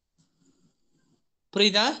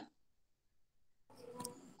 புரியுதா?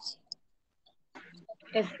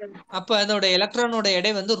 Yes, sir. அப்ப அதோட எலக்ட்ரானோட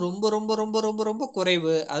எடை வந்து ரொம்ப ரொம்ப ரொம்ப ரொம்ப ரொம்ப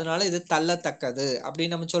குறைவு, அதனால இது தள்ளத்தக்கது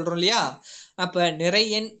அப்படின்னு நம்ம சொல்றோம் இல்லையா. அப்ப நிறை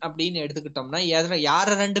எண் அப்படின்னு எடுத்துக்கிட்டோம்னா யார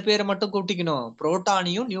 2 பேரை மட்டும் கூட்டிக்கணும்,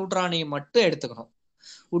 புரோட்டானையும் நியூட்ரானையும் மட்டும் எடுத்துக்கணும்.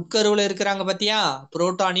 உட்கருவுல இருக்கிறாங்க பாத்தியா,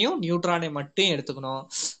 புரோட்டானையும் நியூட்ரானையும் மட்டும் எடுத்துக்கணும்.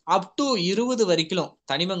 அப் டு 20 வரைக்கும்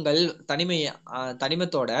தனிமங்கள்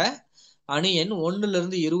தனிமத்தோட அணு எண் 1ல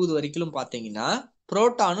இருந்து 20 வரைக்கும் பாத்தீங்கன்னா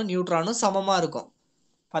புரோட்டானும் நியூட்ரானும் சமமா இருக்கும்.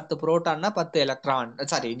 10 புரோட்டான்னா 10 எலக்ட்ரான்,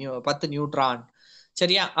 சாரி 10 நியூட்ரான்,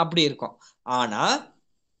 சரியா, அப்படி இருக்கும். ஆனா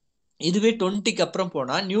இதுவே 20க்கு அப்புறம்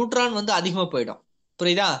போனா நியூட்ரான் வந்து அதிகமா போயிடும்,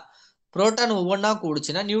 புரியுதா. புரோட்டான் ஒவ்வொன்னா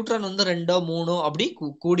கூடுச்சுன்னா நியூட்ரான் வந்து 2 3 அப்படி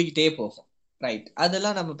கூடிக்கிட்டே போகும். ரைட்,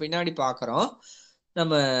 அதெல்லாம் நம்ம பின்னாடி பாக்குறோம்.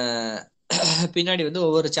 நம்ம பின்னாடி வந்து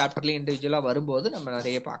ஒவ்வொரு சாப்டர்லயும் இண்டிவிஜுவலா வரும்போது நம்ம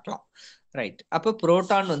நிறைய பார்க்கலாம். ரைட், அப்ப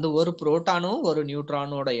புரோட்டான் வந்து ஒரு புரோட்டானும் ஒரு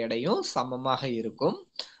நியூட்ரானோட எடையும் சமமாக இருக்கும்.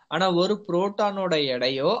 ஆனா ஒரு புரோட்டானோட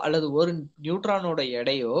எடையோ அல்லது ஒரு நியூட்ரானோட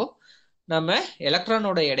எடையோ நம்ம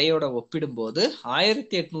எலக்ட்ரானோட எடையோட ஒப்பிடும்போது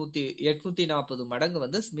 1840 மடங்கு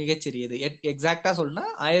வந்து மிகச்சிறியது. எக்ஸாக்டா சொல்லணும்னா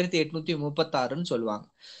 1836ன்னு சொல்லுவாங்க.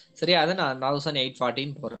 சரி, அதை நான்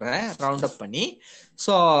 1840 போடுறேன் ரவுண்ட் அப் பண்ணி.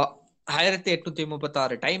 ஸோ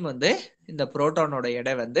 1836 டைம் வந்து இந்த புரோட்டானோட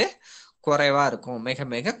எடை வந்து குறைவா இருக்கும், மிக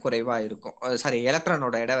மிக குறைவா இருக்கும். சாரி,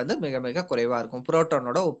 எலக்ட்ரானோட எடை வந்து மிக மிக குறைவா இருக்கும்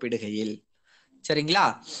புரோட்டானோட ஒப்பிடுகையில். சரிங்களா.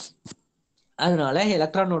 அதனால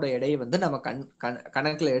எலக்ட்ரானோட எடையை வந்து நம்ம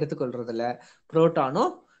கணக்குல எடுத்துக்கொள்றது இல்ல.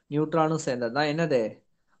 புரோட்டானும் நியூட்ரானும் சேர்ந்ததுதான் என்னது,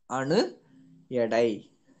 அணு எடை.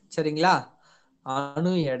 சரிங்களா.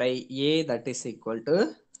 அணு எடை A that is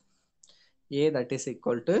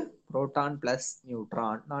equal to proton plus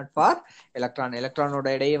neutron, not for electron. எலக்ட்ரானோட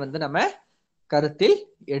எடையை வந்து நம்ம கருத்தில்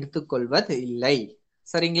எடுத்துக்கொள்வது இல்லை.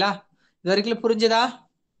 சரிங்களா. இது வரைக்கும் புரிஞ்சதா?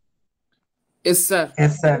 Yes sir.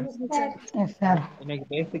 Yes sir. Yes, sir. இன்னைக்கு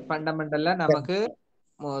பேசிக் ஃபண்டமெண்டல்ல நமக்கு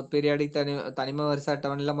பீரியாடிக் தனிம வரிசை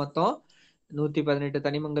அட்டவணையில மொத்தம் 118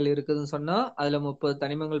 தனிமங்கள் இருக்குதுன்னு சொன்னோம். அதுல 30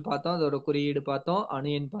 தனிமங்கள் பார்த்தோம், அதோட குறியீடு பார்த்தோம்,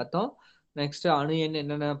 அணு எண் பார்த்தோம். நெக்ஸ்ட் அணு எண்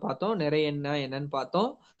என்னென்ன பார்த்தோம், நிறை எண் என்னன்னு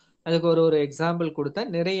பார்த்தோம். அதுக்கு ஒரு எக்ஸாம்பிள்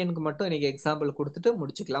கொடுத்தேன். நிறை எண்ணுக்கு மட்டும் இன்னைக்கு எக்ஸாம்பிள் கொடுத்துட்டு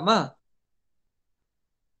முடிச்சுக்கலாமா.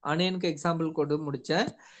 அணு எண்ணுக்கு எக்ஸாம்பிள் கொண்டு முடிச்சேன்,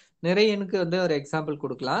 நிறை எண்ணுக்கு வந்து ஒரு எக்ஸாம்பிள்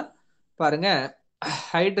கொடுக்கலாம். பாருங்க,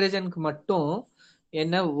 ஹைட்ரஜனுக்கு மட்டும்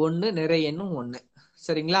என்ன 1, நிறை எண்ணும் 1.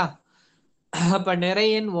 சரிங்களா. அப்ப நிறை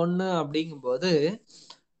எண் 1 அப்படிங்கும்போது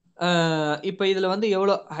இப்ப இதுல வந்து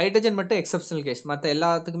எவ்வளவு ஹைட்ரஜன் மட்டும் எக்ஸப்ஷனல் கேஸ், மற்ற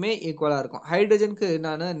எல்லாத்துக்குமே ஈக்குவலா இருக்கும். ஹைட்ரஜனுக்கு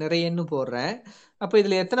நான் நிறை எண்ணு போடுறேன். அப்ப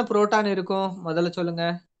இதுல எத்தனை புரோட்டான் இருக்கும் முதல்ல சொல்லுங்க.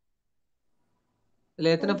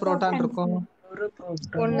 இதுல எத்தனை புரோட்டான் இருக்கும்? ஒரு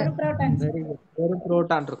ஒண்ணு. ஒரு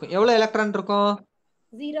புரோட்டான் இருக்கும். எவ்வளவு எலக்ட்ரான் இருக்கும்?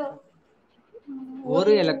 0.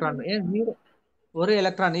 ஒரு எலக்ட்ரான். ஏன் 0? ஒரு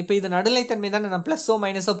எலக்ட்ரான். இப்ப இது நடுநிலைத்தன்மை தானே, நான் பிளஸோ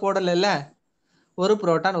மைனஸோ போடல. ஒரு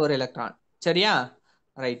புரோட்டான் ஒரு எலக்ட்ரான். சரியா.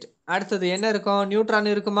 ரைட், அடுத்தது என்ன இருக்கும்? நியூட்ரான்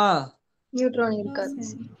இருக்குமா? நியூட்ரான் இருக்காது.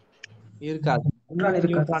 இருக்காது.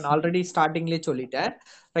 நியூட்ரான் ஆல்ரெடி ஸ்டார்டிங்லயே சொல்லிட்டேன்.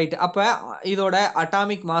 ரைட், அப்ப இதோட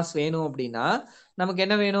அட்டாமிக் மாஸ் வேணும் அப்படின்னா நமக்கு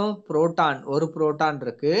என்ன வேணும்? புரோட்டான், ஒரு புரோட்டான்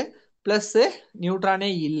இருக்கு, பிளஸ் நியூட்ரானே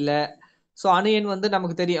இல்ல. ஸோ அணு எண் வந்து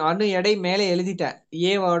நமக்கு தெரியும், அணு எடை மேலே எழுதிட்டேன்,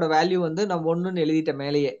 ஏவோட வேல்யூ வந்து நான் 1ன்னு எழுதிட்டேன்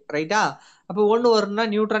மேலேயே. ரைட்டா. அப்ப 1 வரும்னா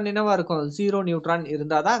நியூட்ரான் என்னவா இருக்கும்? 0 நியூட்ரான்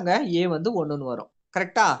இருந்தாதான் அங்க ஏ வந்து 1ன்னு வரும்.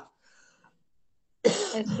 கரெக்டா.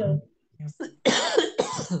 Yes, sir.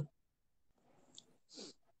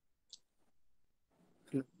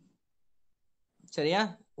 சரியா.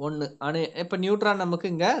 1 அணு. இப்ப நியூட்ரான் நமக்கு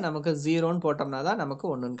இங்க நமக்கு 0ன்னு போட்டோம்னா தான் நமக்கு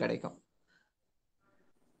 1ன்னு கிடைக்கும்.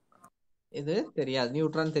 இது தெரியாது,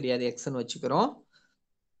 நியூட்ரான் தெரியாது, எக்ஸ்ன்னு வச்சுக்கிறோம்.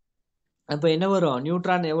 அப்ப என்ன வரும்?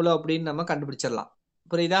 நியூட்ரான் எவ்வளவு அப்படின்னு நம்ம கண்டுபிடிச்சிடலாம்.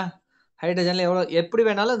 புரியுதா. ஹைட்ரஜன்ல எவ்வளவு, எப்படி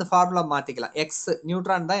வேணாலும் இந்த ஃபார்முலா மாத்திக்கலாம். எக்ஸ்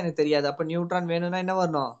நியூட்ரான் தான் எனக்கு தெரியாது. அப்ப நியூட்ரான் வேணும்னா என்ன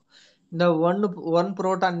வரணும்? இந்த 1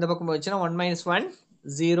 புரோட்டான் இந்த பக்கம் போச்சுன்னா 1 - 1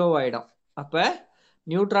 0 ஆயிடும். அப்ப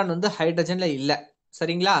நியூட்ரான் வந்து ஹைட்ரஜன்ல இல்ல.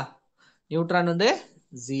 சரிங்களா. நியூட்ரான் வந்து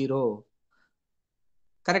 0.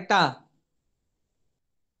 கரெக்டா.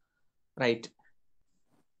 ரைட்.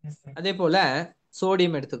 அதே போல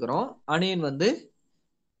சோடியம் எடுத்துக்கிறோம். அணு எண் வந்து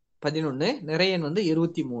 11, நிறை எண் வந்து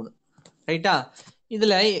 23. ரைட்டா.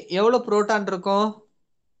 இதுல எவ்வளவு புரோட்டான் இருக்கும்?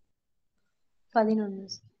 11.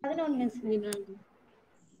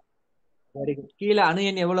 Very good. கீழே அணு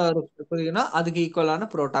எண் எவ்வளவு இருக்குன்னா அதுக்கு ஈக்குவலான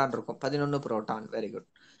புரோட்டான் இருக்கும், 11 புரோட்டான். Very good.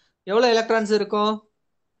 எவ்வளவு எலக்ட்ரான்ஸ் இருக்கும்?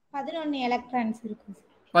 11 எலக்ட்ரான்ஸ் இருக்கும்.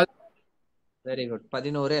 வெரி குட்,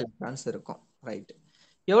 11 எலக்ட்ரான்ஸ் இருக்கும். ரைட்.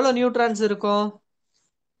 எவ்வளவு நியூட்ரான்ஸ் இருக்கும்?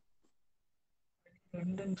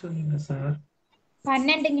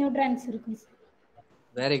 12 நியூட்ரான்ஸ் இருக்கும்.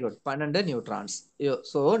 Very good, 12 neutrons.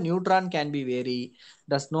 So neutron can be vary,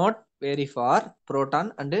 does not vary for proton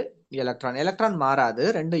and electron. Electron மாறாது,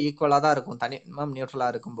 ரெண்டும் ஈக்குவலா தான் இருக்கும் தனிமம் நியூட்ரலா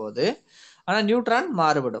இருக்கும்போது. ஆனா நியூட்ரான்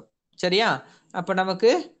மாறுபடும். சரியா? அப்ப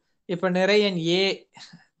நமக்கு இப்ப நிறையன் ஏ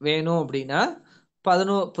வேணும் அப்படின்னா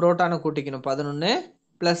புரோட்டானை கூட்டிக்கணும் 11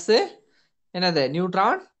 பிளஸ் என்னது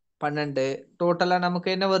நியூட்ரான் 12. டோட்டலா நமக்கு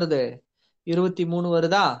என்ன வருது 23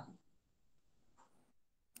 வருதா?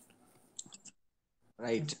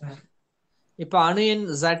 ரைட். இப்ப அணு எண்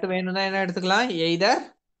Z வேணும்னா என்ன எடுத்துக்கலாம்? எய்தர்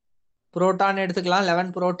புரோட்டான் எடுத்துக்கலாம் 11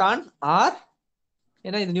 புரோட்டான், ஆர்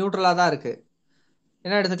ஏன்னா இது நியூட்ரலா தான் இருக்கு,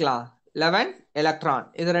 என்ன எடுத்துக்கலாம் 11 எலக்ட்ரான்.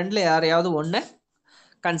 இது ரெண்டுல யாரையாவது ஒண்ணு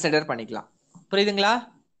கன்சிடர் பண்ணிக்கலாம். புரியுதுங்களா?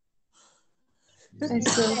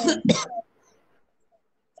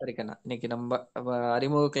 சரி கண்ணா, இன்னைக்கு நம்ம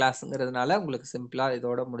அறிமுக கிளாஸ்ங்கிறதுனால உங்களுக்கு சிம்பிளா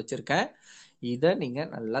இதோட முடிச்சிருக்கேன். இதை நீங்க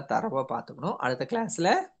நல்லா தரவா பார்த்துக்கணும். அடுத்த கிளாஸ்ல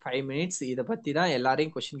 5 மினிட்ஸ் இதை பத்தி தான்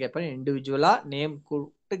எல்லாரையும் கொஸ்டின் கேட்பேன். இண்டிவிஜுவலா நேம்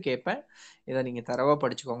கூப்பிட்டு கேட்பேன். இதை நீங்க தரவா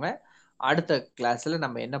படிச்சுக்கோங்க. அடுத்த கிளாஸ்ல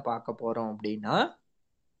நம்ம என்ன பார்க்க போறோம் அப்படின்னா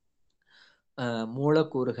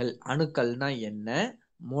மூலக்கூறுகள், அணுக்கள்னா என்ன,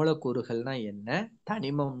 மூலக்கூறுகள்னா என்ன,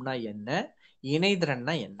 தனிமம்னா என்ன,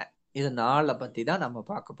 இணைதிறன்னா என்ன, இது 4 பத்தி தான் நம்ம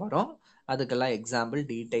பார்க்க போறோம். அதுக்கெல்லாம் எக்ஸாம்பிள்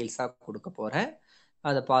டீடைல்ஸா கொடுக்க போறேன்.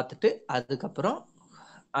 அதை பார்த்துட்டு அதுக்கப்புறம்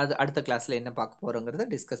அது அடுத்த கிளாஸ்ல என்ன பார்க்க போறோங்கிறத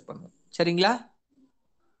டிஸ்கஸ் பண்ணுவோம். சரிங்களா?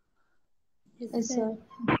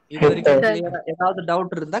 இது வரைக்கும் ஏதாவது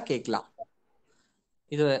டவுட் இருந்தா கேட்கலாம்.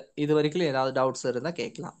 இது வரைக்கும் ஏதாவது டவுட்ஸ் இருந்தா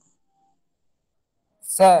கேட்கலாம்.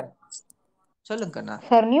 சார் சொல்லுங்க கண்ணா.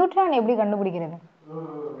 சார் நியூட்ரான் எப்படி கண்டுபிடிக்கிறது?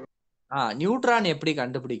 நியூட்ரான் எப்படி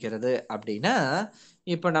கண்டுபிடிக்கிறது அப்படின்னா,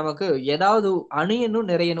 இப்ப நமக்கு ஏதாவது அணு எண்ணும்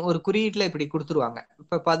நிறைய ஒரு குறியீட்டுல இப்படி கொடுத்துருவாங்க.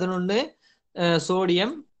 இப்ப 11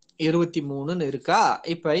 சோடியம் 23ன்னு இருக்கா.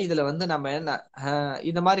 இப்ப இதுல வந்து நம்ம என்ன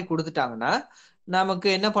இந்த மாதிரி கொடுத்துட்டாங்கன்னா நமக்கு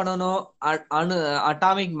என்ன பண்ணணும், அணு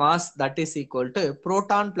atomic mass that is equal to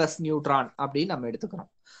proton plus neutron அப்படின்னு நம்ம எடுத்துக்கிறோம்.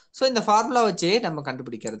 ஸோ இந்த ஃபார்முலா வச்சே நம்ம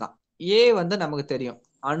கண்டுபிடிக்கிறது தான். ஏ வந்து நமக்கு தெரியும்,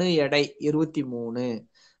 அணு எடை 23,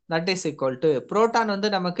 that is equal to proton வந்து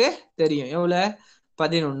நமக்கு தெரியும் எவ்வளவு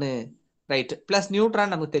 11, ரைட், பிளஸ்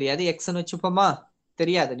நியூட்ரான் நமக்கு தெரியாது, எக்ஸ்ன்னு வச்சுப்போமா,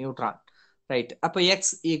 தெரியாது நியூட்ரான், ரைட். அப்ப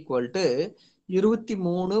X equal to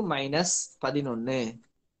 23 minus 11.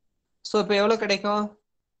 So இப்ப எவ்வளவு கிடைக்கும்?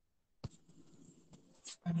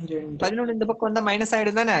 11 இந்த பக்கம் வந்தா மைனஸ்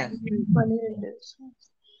ஆயிடும் தானே.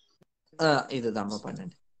 இதுதான்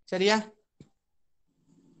 12. சரியா?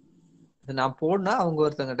 நான் போடனா அவங்க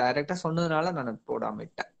ஒருத்தங்க டைரக்டா சொன்னதுனால நான் போடாம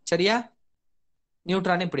விட்டேன். சரியா?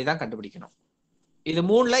 நியூட்ரான் இப்படிதான் கண்டுபிடிக்கணும். இது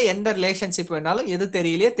 3ல எந்த ரிலேஷன்ஷிப் வேணாலும் எது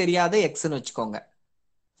தெரியலையே தெரியாத எக்ஸ்ன்னு வச்சுக்கோங்க.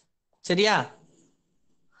 சரியா?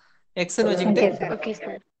 எக்ஸ்ன்னு வச்சுக்கிட்டு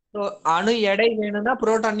அணு எடை வேணும்னா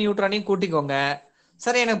புரோட்டான் நியூட்ரானையும் கூட்டிக்கோங்க.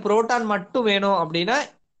 சரி, எனக்கு புரோட்டான் மட்டும் வேணும் அப்படின்னா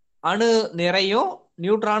அணு நிறையும்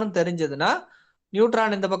நியூட்ரானும் தெரிஞ்சதுன்னா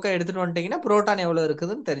நியூட்ரான் இந்த பக்கம் எடுத்துட்டு வந்துட்டீங்கன்னா புரோட்டான் எவ்வளவு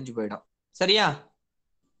இருக்குதுன்னு தெரிஞ்சு போயிடும். சரியா?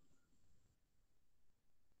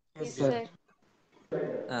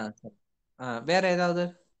 வேற ஏதாவது?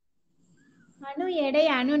 அணு எடை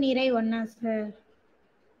அணு நிறை ஒண்ணா சார்?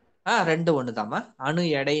 ரெண்டு ஒண்ணுதாம்மா. அணு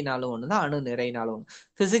எடைனாலும் ஒண்ணுதான், அணு நிறைனாலும் ஒண்ணு.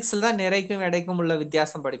 பிசிக்ஸ்ல தான் நிறைக்கும் எடைக்கும் உள்ள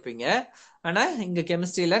வித்தியாசம் படிப்பீங்க. ஆனா இங்க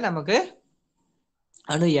கெமிஸ்ட்ரியில நமக்கு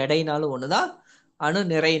அணு எடைனாலும் ஒண்ணுதான், அணு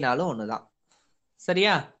நிறைனாலும் ஒண்ணுதான்.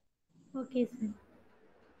 சரியா? Okay sir.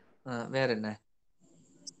 வேற என்ன?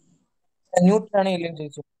 நியூட்ரானே இல்லைன்னு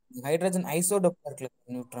சொல்லி சொல்லுங்க. ஹைட்ரஜன் ஐசோடோப்ல இருக்குல்ல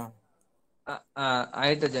நியூட்ரான்.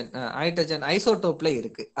 ஹைட்ரஜன் ஐசோடோப்ல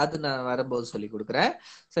இருக்கு, அது நான் வரும்போது சொல்லி கொடுக்குறேன்.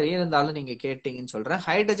 சரி, இருந்தாலும் நீங்க கேட்டீங்கன்னு சொல்றேன்.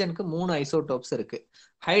 ஹைட்ரஜனுக்கு 3 ஐசோடோப்ஸ் இருக்கு.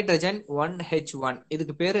 ஹைட்ரஜன் 1H1,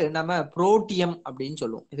 இதுக்கு பேரு நம்ம புரோட்டியம் அப்படின்னு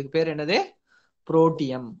சொல்லுவோம். இதுக்கு பேர் என்னது?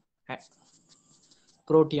 புரோட்டியம்.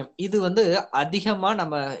 புரோட்டியம் இது வந்து அதிகமா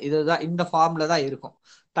நம்ம இதுதான் இந்த ஃபார்ம்ல தான் இருக்கும்.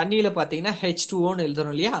 தண்ணியில பாத்தீங்கன்னா H2Oன்னு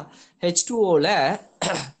எழுதுறோம் இல்லையா, H2Oல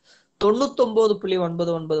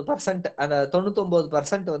 99.99%, அந்த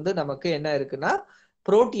 99% வந்து நமக்கு என்ன இருக்குன்னா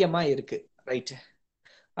புரோட்டியமா இருக்கு. ரைட்.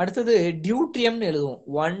 அடுத்தது டியூட்ரியம்னு எழுதுவோம்,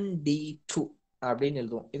 1D2 அப்படின்னு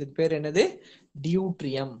எழுதுவோம். இதுக்கு பேர் என்னது?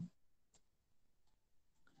 டியூட்ரியம்.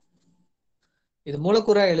 இது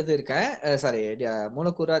மூலக்கூறா எழுதிருக்கேன், சாரி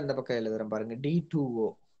மூலக்கூறா இந்த பக்கம் எழுதுறேன் பாருங்க, D2O.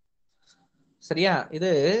 சரியா? இது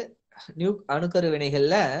அணுக்கரு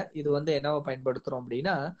வினைகள்ல இது வந்து என்னவா பயன்படுத்துறோம்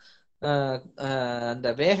அப்படின்னா அந்த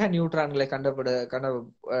வேக நியூட்ரான்களை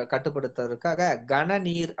கட்டுப்படுத்துறதுக்காக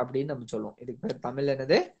கனநீர் அப்படின்னு நம்ம சொல்லுவோம். இதுக்கு பேர் தமிழ்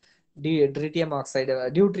என்னது? டியூட்ரியம்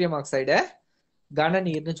ஆக்சைட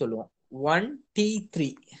கனநீர்னு சொல்லுவோம். 1T3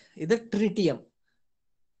 இது ட்ரிட்டியம்.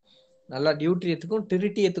 நல்லா டியூட்ரியத்துக்கும்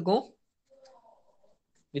ட்ரிட்டியத்துக்கும்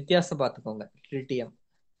வித்தியாசம் பார்த்துக்கோங்க. ட்ரிட்டியம்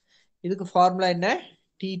இதுக்கு ஃபார்முலா என்ன?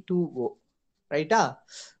 T2O. ரைட்டா?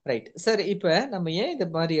 ரைட். சரி, இப்ப நம்ம ஏன் இந்த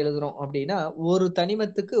மாதிரி எழுதுறோம் அப்படின்னா ஒரு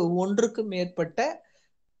தனிமத்துக்கு ஒன்றுக்கு மேற்பட்ட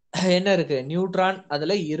என்ன இருக்கு, நியூட்ரான்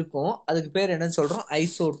அதுல இருக்கும். அதுக்கு பேர் என்னன்னு சொல்றோம்,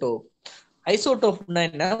 ஐசோடோப். ஐசோடோப்னா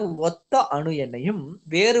என்ன, ஒத்த அணு எண்ணையும்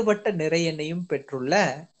வேறுபட்ட நிறை எண்ணையும் பெற்றுள்ள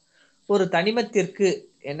ஒரு தனிமத்திற்கு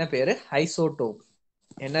என்ன பேரு, ஐசோடோப்.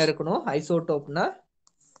 என்ன இருக்கணும், ஐசோடோப்னா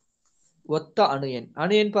ஒத்த அணு எண்.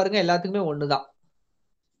 அணு எண் பாருங்க எல்லாத்துக்குமே ஒண்ணுதான்.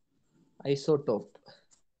 ஐசோடோப்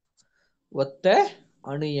ஒத்த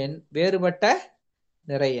அணு எண் வேறுபட்ட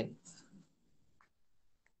நிறை எண்.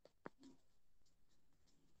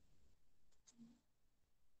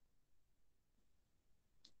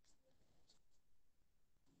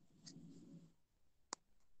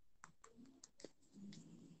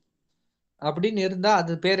 அப்படின்னு இருந்தா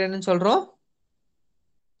அது பேர் என்னன்னு சொல்றோம்,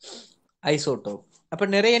 ஐசோடோப். அப்ப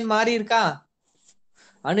நிறை எண் மாறி இருக்கா,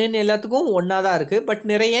 அணு எண் எல்லாத்துக்கும் ஒன்னாதான் இருக்கு, பட்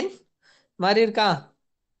நிறை எண் மாறி இருக்கா.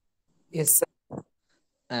 Yes sir.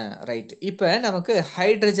 ரைட். இப்ப நமக்கு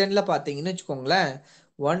ஹைட்ரஜன்ல பாத்தீங்கன்னு வச்சுக்கோங்களேன்,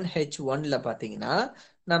 1H1ல பாத்தீங்கன்னா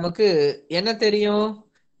நமக்கு என்ன தெரியும்,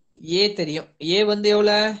 ஏ தெரியும். ஏ வந்து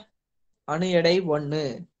எவ்வளவு, அணு எடை 1.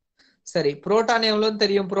 சரி, புரோட்டான் எவ்வளவுன்னு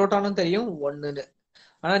தெரியும், புரோட்டானும் தெரியும் 1ன்னு.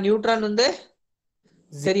 ஆனா நியூட்ரான் வந்து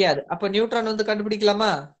தெரியாது. அப்ப நியூட்ரான் வந்து கண்டுபிடிக்கலாமா,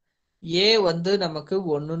 ஏ வந்து நமக்கு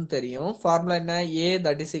 1ன்னு தெரியும். ஃபார்முலா என்ன, ஏ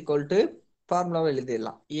தட் இஸ் ஈக்குவல் டு, ஃபார்முலாவை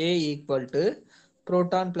எழுதிடலாம், ஏ equal to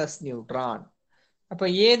proton plus neutron. அப்ப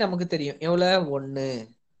ஏ நமக்கு தெரியும் எவ்வளவு, 1.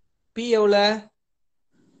 பி எவ்வளவு,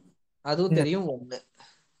 அதுவும் தெரியும் 1.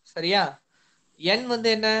 சரியா. n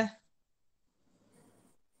வந்து என்ன,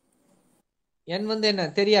 n வந்து என்ன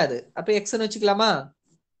தெரியாது. அப்ப எக்ஸ்ன்னு வச்சுக்கலாமா.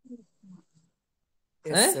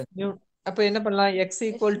 Yes sir. அப்ப என்ன பண்ணலாம், எக்ஸ்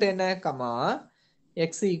ஈக்குவல் டு என்ன, கமா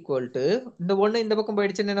எக்ஸ் ஈக்குவல் டு இந்த 1 இந்த பக்கம்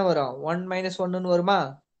போயிடுச்சுன்னு என்ன வரும், 1 மைனஸ் 1ன்னு வருமா.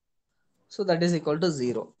 So that is equal to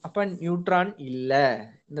 0. அப்ப நியூட்ரான் இல்ல,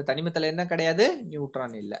 இந்த தனிமத்துல என்ன கிடையாது,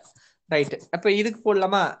 நியூட்ரான் இல்ல. ரைட். அப்ப இதுக்கு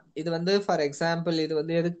போடலாமா, இது வந்து ஃபார் எக்ஸாம்பிள் இது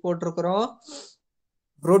வந்து எதுக்கு போட்டிருக்கிறோம்,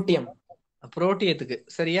 புரோட்டியம். புரோட்டியத்துக்கு.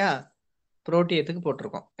 சரியா, புரோட்டியத்துக்கு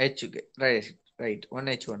போட்டிருக்கோம், ஹெச்சுக்கு. Right right,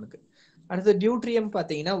 1H1க்கு. அடுத்து டியூட்ரியம்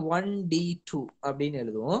பாத்தீங்கன்னா 1D2 அப்படின்னு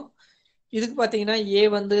எழுதுவோம். இதுக்கு பாத்தீங்கன்னா ஏ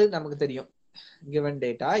வந்து நமக்கு தெரியும், given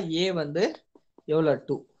டேட்டா ஏ வந்து எவ்வளவு,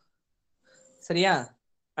 2. சரியா.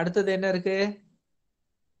 அடுத்தது என்ன இருக்கு,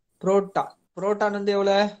 புரோட்டான். புரோட்டான் வந்து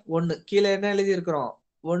எவ்வளவு, 1. கீழே என்ன எழுதி இருக்கிறோம்,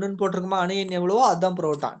 1ன்னு போட்டிருக்குமா, அணு எண் எவ்வளவோ அதுதான்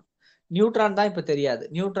புரோட்டான். நியூட்ரான் தான் இப்ப தெரியாது,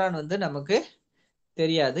 நியூட்ரான் வந்து நமக்கு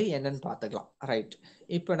தெரியாது, என்னன்னு பாத்துக்கலாம். ரைட்.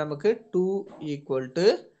 இப்ப நமக்கு 2 ஈக்குவல் டு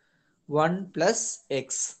 1 பிளஸ்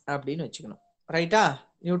எக்ஸ் அப்படின்னு வச்சுக்கணும். ரைட்டா,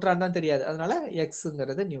 நியூட்ரான் தான் தெரியாது, அதனால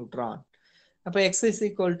எக்ஸ்ங்கிறது நியூட்ரான். அப்ப எக்ஸ் இஸ்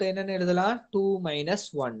ஈக்குவல் டு என்னன்னு எழுதலாம், 2 மைனஸ்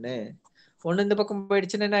 1. 1 இந்த பக்கம்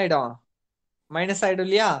போயிடுச்சுன்னு என்ன ஆயிடும், மைனஸ் ஆயிடும்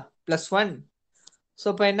இல்லையா, பிளஸ் 1. சோ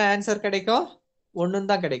இப்ப என்ன ஆன்சர் கிடைக்கும், 1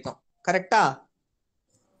 தான் கிடைக்கும். கரெக்டா.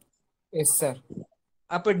 Yes sir.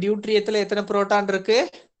 அப்ப டியூட்ரியத்துல எத்தனை புரோட்டான் இருக்கு,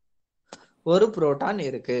 ஒரு புரோட்டான்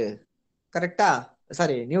இருக்கு. கரெக்டா.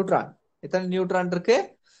 Sorry, neutron. எத்தனை நியூட்ரான் இருக்கு,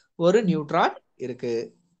 ஒரு நியூட்ரான் இருக்கு.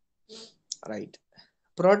 ரைட்.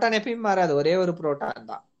 புரோட்டான் எப்பயும் மாறாது, ஒரே ஒரு புரோட்டான்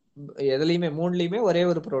தான். எதுலயுமே மூணுலயுமே ஒரே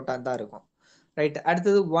ஒரு புரோட்டான் தான் இருக்கும். ரைட்.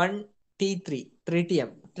 அடுத்தது 1T3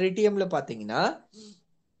 ட்ரிட்டியம். ட்ரிட்டியம்ல பாத்தீங்கன்னா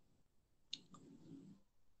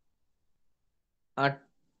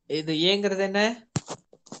இது ஏங்கிறது என்ன,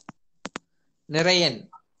 நிறையன்.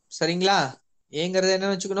 சரிங்களா, ஏங்கிறது என்ன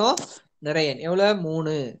வச்சுக்கணும், நிறையன். எவ்வளவு,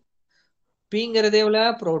 3. பிங்கிறது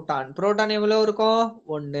எவ்வளவு, புரோட்டான். புரோட்டான் எவ்வளவு இருக்கும்,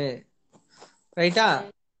 1. ரைட்டா.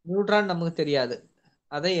 நியூட்ரான் நமக்கு தெரியாது,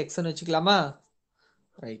 அதை எக்ஸ்ன்னு வச்சுக்கலாமா.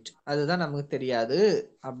 ரைட், அதுதான் நமக்கு தெரியாது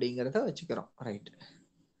அப்படிங்கிறத வச்சுக்கிறோம். ரைட்,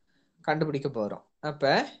 கண்டுபிடிக்க போறோம். அப்ப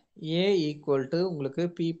ஏ ஈக்குவல் டு உங்களுக்கு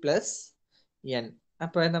பி பிளஸ் என்.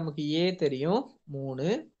 அப்ப நமக்கு ஏ தெரியும்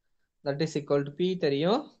 3, that is equal to be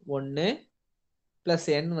தெரியும் 1 பிளஸ்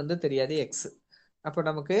என் வந்து தெரியாது, எக்ஸ். அப்ப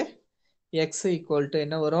நமக்கு எக்ஸ் ஈக்குவல் டு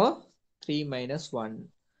என்ன வரும், 3 மைனஸ் 1.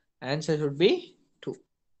 Answer should be 2.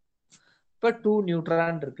 இப்ப 2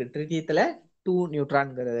 நியூட்ரான் இருக்கு ட்ரிட்டியத்துல, 2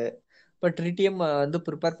 நியூட்ரான்ங்கிறது. இப்ப ட்ரிட்டியம் வந்து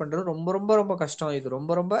ப்ரிப்பேர் பண்றது ரொம்ப ரொம்ப ரொம்ப கஷ்டம். இது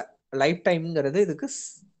ரொம்ப ரொம்ப லைஃப் டைம்ங்கிறது இதுக்கு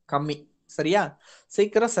கம்மி. சரியா,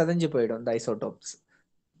 சீக்கிரம் செதஞ்சு போயிடும் இந்த ஐசோடோப்ஸ்.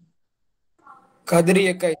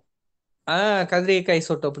 கதிரியக்க கதிரியக்க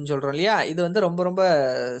ஐசோடோப்னு சொல்றோம் இல்லையா, இது வந்து ரொம்ப ரொம்ப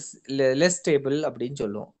லெஸ் ஸ்டேபிள் அப்படின்னு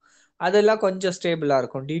சொல்லுவோம். அதெல்லாம் கொஞ்சம் ஸ்டேபிளா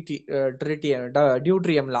இருக்கும்.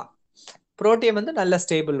 டியூட்ரியம்லாம். புரோட்டியம் வந்து நல்ல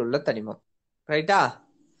ஸ்டேபிள் உள்ள தனிமம். ரைட்டா.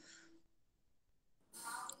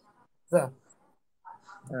 சார்.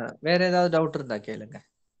 வேற ஏதாவது டவுட் இருந்தா கேளுங்க.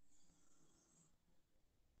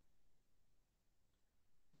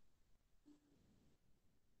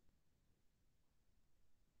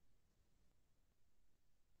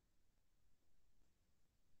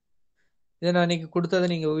 இதை நான் இன்னைக்கு கொடுத்ததை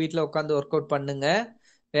நீங்க வீட்டில் உட்காந்து ஒர்க் அவுட் பண்ணுங்க.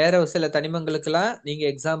 வேற சில தனிமங்களுக்கெல்லாம் நீங்க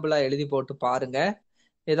எக்ஸாம்பிளா எழுதி போட்டு பாருங்க.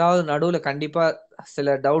 ஏதாவது நடுவில் கண்டிப்பாக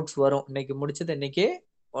சில டவுட்ஸ் வரும். இன்னைக்கு முடிச்சது இன்னைக்கே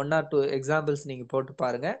 1 or 2 எக்ஸாம்பிள்ஸ் நீங்கள் போட்டு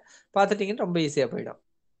பாருங்க. பார்த்துட்டீங்கன்னா ரொம்ப ஈஸியாக போயிடும்.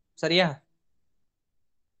 சரியா?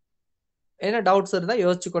 ஏன்னா டவுட்ஸ் இருந்தால்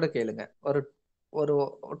யோசிச்சு கூட கேளுங்க. ஒரு ஒரு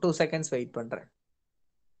 2 செகண்ட்ஸ் வெயிட் பண்ணுறேன்.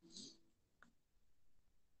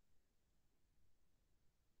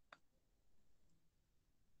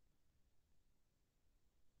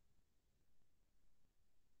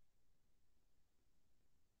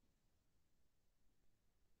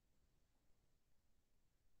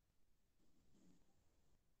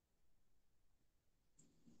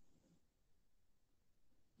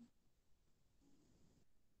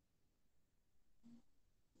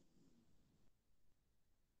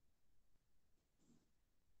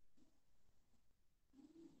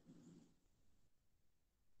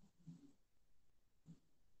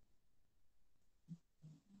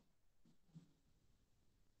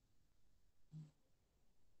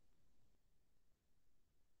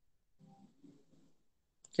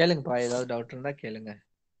 கேளுங்கப்பா, ஏதாவது டவுட் இருந்தால் கேளுங்க.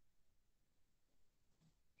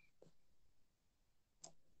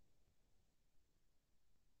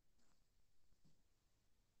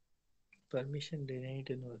 பர்மிஷன்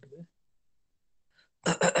டினைடுன்னு வருது.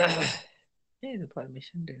 ஏன் இது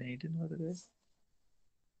பர்மிஷன் டினைடுன்னு வருது?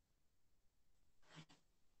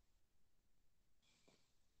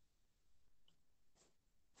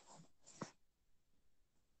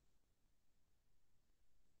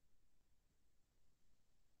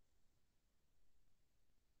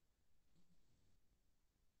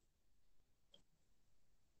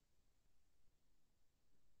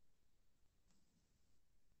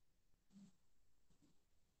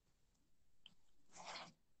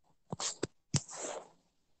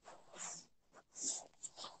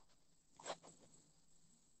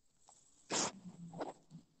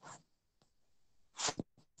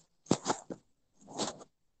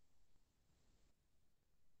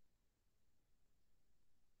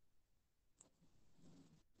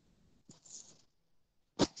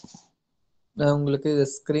 நான் உங்களுக்கு இது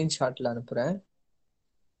ஸ்கிரீன்ஷாட்ல அனுப்புறேன்.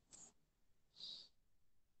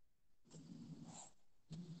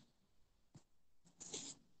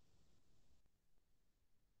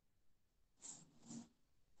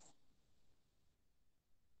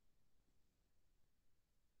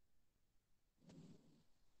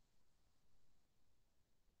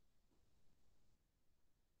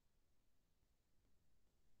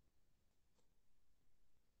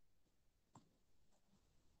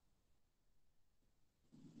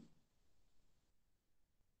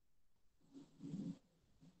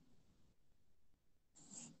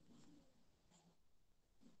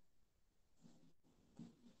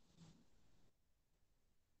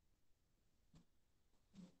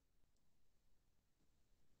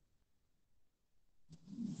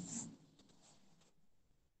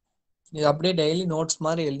 இது அப்படியே டெய்லி நோட்ஸ்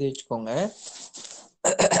மாதிரி எழுதி வச்சுக்கோங்க.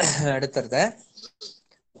 அடுத்தத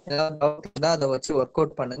ஏதாவது டவுட் இருந்தால் அதை வச்சு ஒர்க்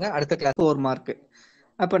அவுட் பண்ணுங்க. அடுத்த கிளாஸ் 4 மார்க்.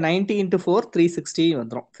 அப்போ 90 × 4 360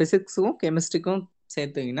 வந்துடும். ஃபிசிக்ஸுக்கும் கெமிஸ்ட்ரிக்கும்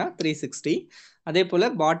சேர்த்தீங்கன்னா 360. அதே போல்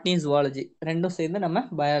பாட்னி ஜுவாலஜி ரெண்டும் சேர்ந்து நம்ம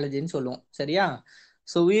பயாலஜின்னு சொல்லுவோம். சரியா?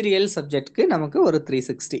 ஸோ உயிரியல் சப்ஜெக்ட்க்கு நமக்கு ஒரு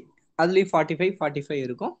 360. அதுலேயும் 45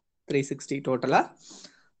 இருக்கும். 360 டோட்டலாக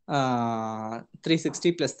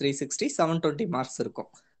 360 + 360 720 மார்க்ஸ்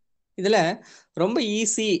இருக்கும். இதில் ரொம்ப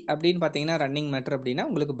ஈஸி அப்படின்னு பார்த்தீங்கன்னா ரன்னிங் மேட்டர் அப்படின்னா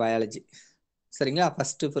உங்களுக்கு பயாலஜி. சரிங்களா?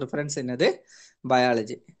 ஃபர்ஸ்ட் ப்ரிஃபரன்ஸ் என்னது?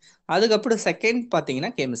 பயாலஜி. அதுக்கப்புறம் செகண்ட்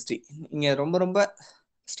பார்த்தீங்கன்னா கெமிஸ்ட்ரி. இங்கே ரொம்ப ரொம்ப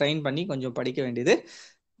ஸ்ட்ரெயின் பண்ணி கொஞ்சம் படிக்க வேண்டியது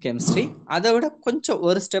கெமிஸ்ட்ரி. அதை விட கொஞ்சம்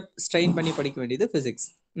ஒரு ஸ்டெப் ஸ்ட்ரெயின் பண்ணி படிக்க வேண்டியது ஃபிசிக்ஸ்.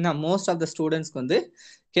 இன்னும் மோஸ்ட் ஆஃப் த ஸ்டூடெண்ட்ஸ்க்கு வந்து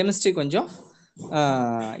கெமிஸ்ட்ரி கொஞ்சம்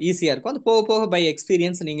ஈஸியாக இருக்கும். அது போக போக பை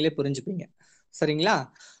எக்ஸ்பீரியன்ஸ் நீங்களே புரிஞ்சுப்பீங்க. சரிங்களா?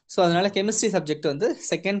 ஸோ அதனால கெமிஸ்ட்ரி சப்ஜெக்ட் வந்து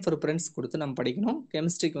செகண்ட் ப்ரிஃபரன்ஸ் கொடுத்து நம்ம படிக்கணும்.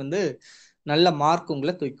 கெமிஸ்ட்ரிக்கு வந்து நல்ல மார்க்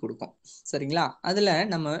உங்களை தூக்கி கொடுக்கும். சரிங்களா? அதில்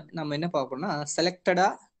நம்ம என்ன பார்க்கணும்னா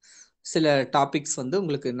செலக்டடாக சில டாபிக்ஸ் வந்து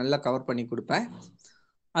உங்களுக்கு நல்லா கவர் பண்ணி கொடுப்பேன்.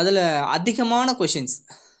 அதில் அதிகமான கொஷின்ஸ்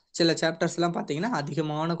சில சாப்டர்ஸ்லாம் பார்த்தீங்கன்னா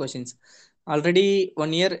அதிகமான கொஷின்ஸ் ஆல்ரெடி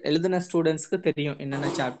 1 இயர் எழுதின ஸ்டூடெண்ட்ஸ்க்கு தெரியும் என்னென்ன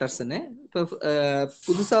சாப்டர்ஸ்ன்னு. இப்போ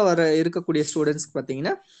புதுசாக இருக்கக்கூடிய ஸ்டூடெண்ட்ஸ்க்கு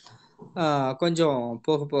பார்த்தீங்கன்னா கொஞ்சம்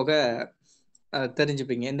போக போக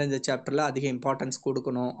தெரிஞ்சுப்பீங்க எந்தெந்த சாப்டரில் அதிக இம்பார்ட்டன்ஸ்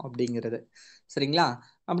கொடுக்கணும் அப்படிங்கிறது. சரிங்களா?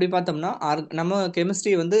 அப்படி பார்த்தோம்னா நம்ம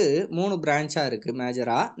கெமிஸ்ட்ரி வந்து 3 பிரான்ச்சாக இருக்குது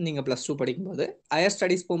மேஜராக. நீங்கள் +2 படிக்கும்போது ஹையர்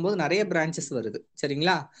ஸ்டடீஸ் போகும்போது நிறைய பிரான்ச்சஸ் வருது.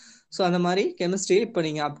 சரிங்களா? ஸோ அந்த மாதிரி கெமிஸ்ட்ரி இப்போ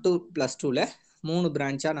நீங்கள் அப் டு +2ல் 3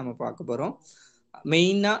 பிரான்ச்சாக நம்ம பார்க்க போகிறோம்.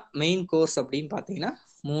 மெயின் கோர்ஸ் அப்படின்னு பார்த்தீங்கன்னா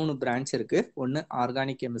 3 பிரான்ச் இருக்குது. ஒன்று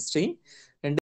ஆர்கானிக் கெமிஸ்ட்ரி,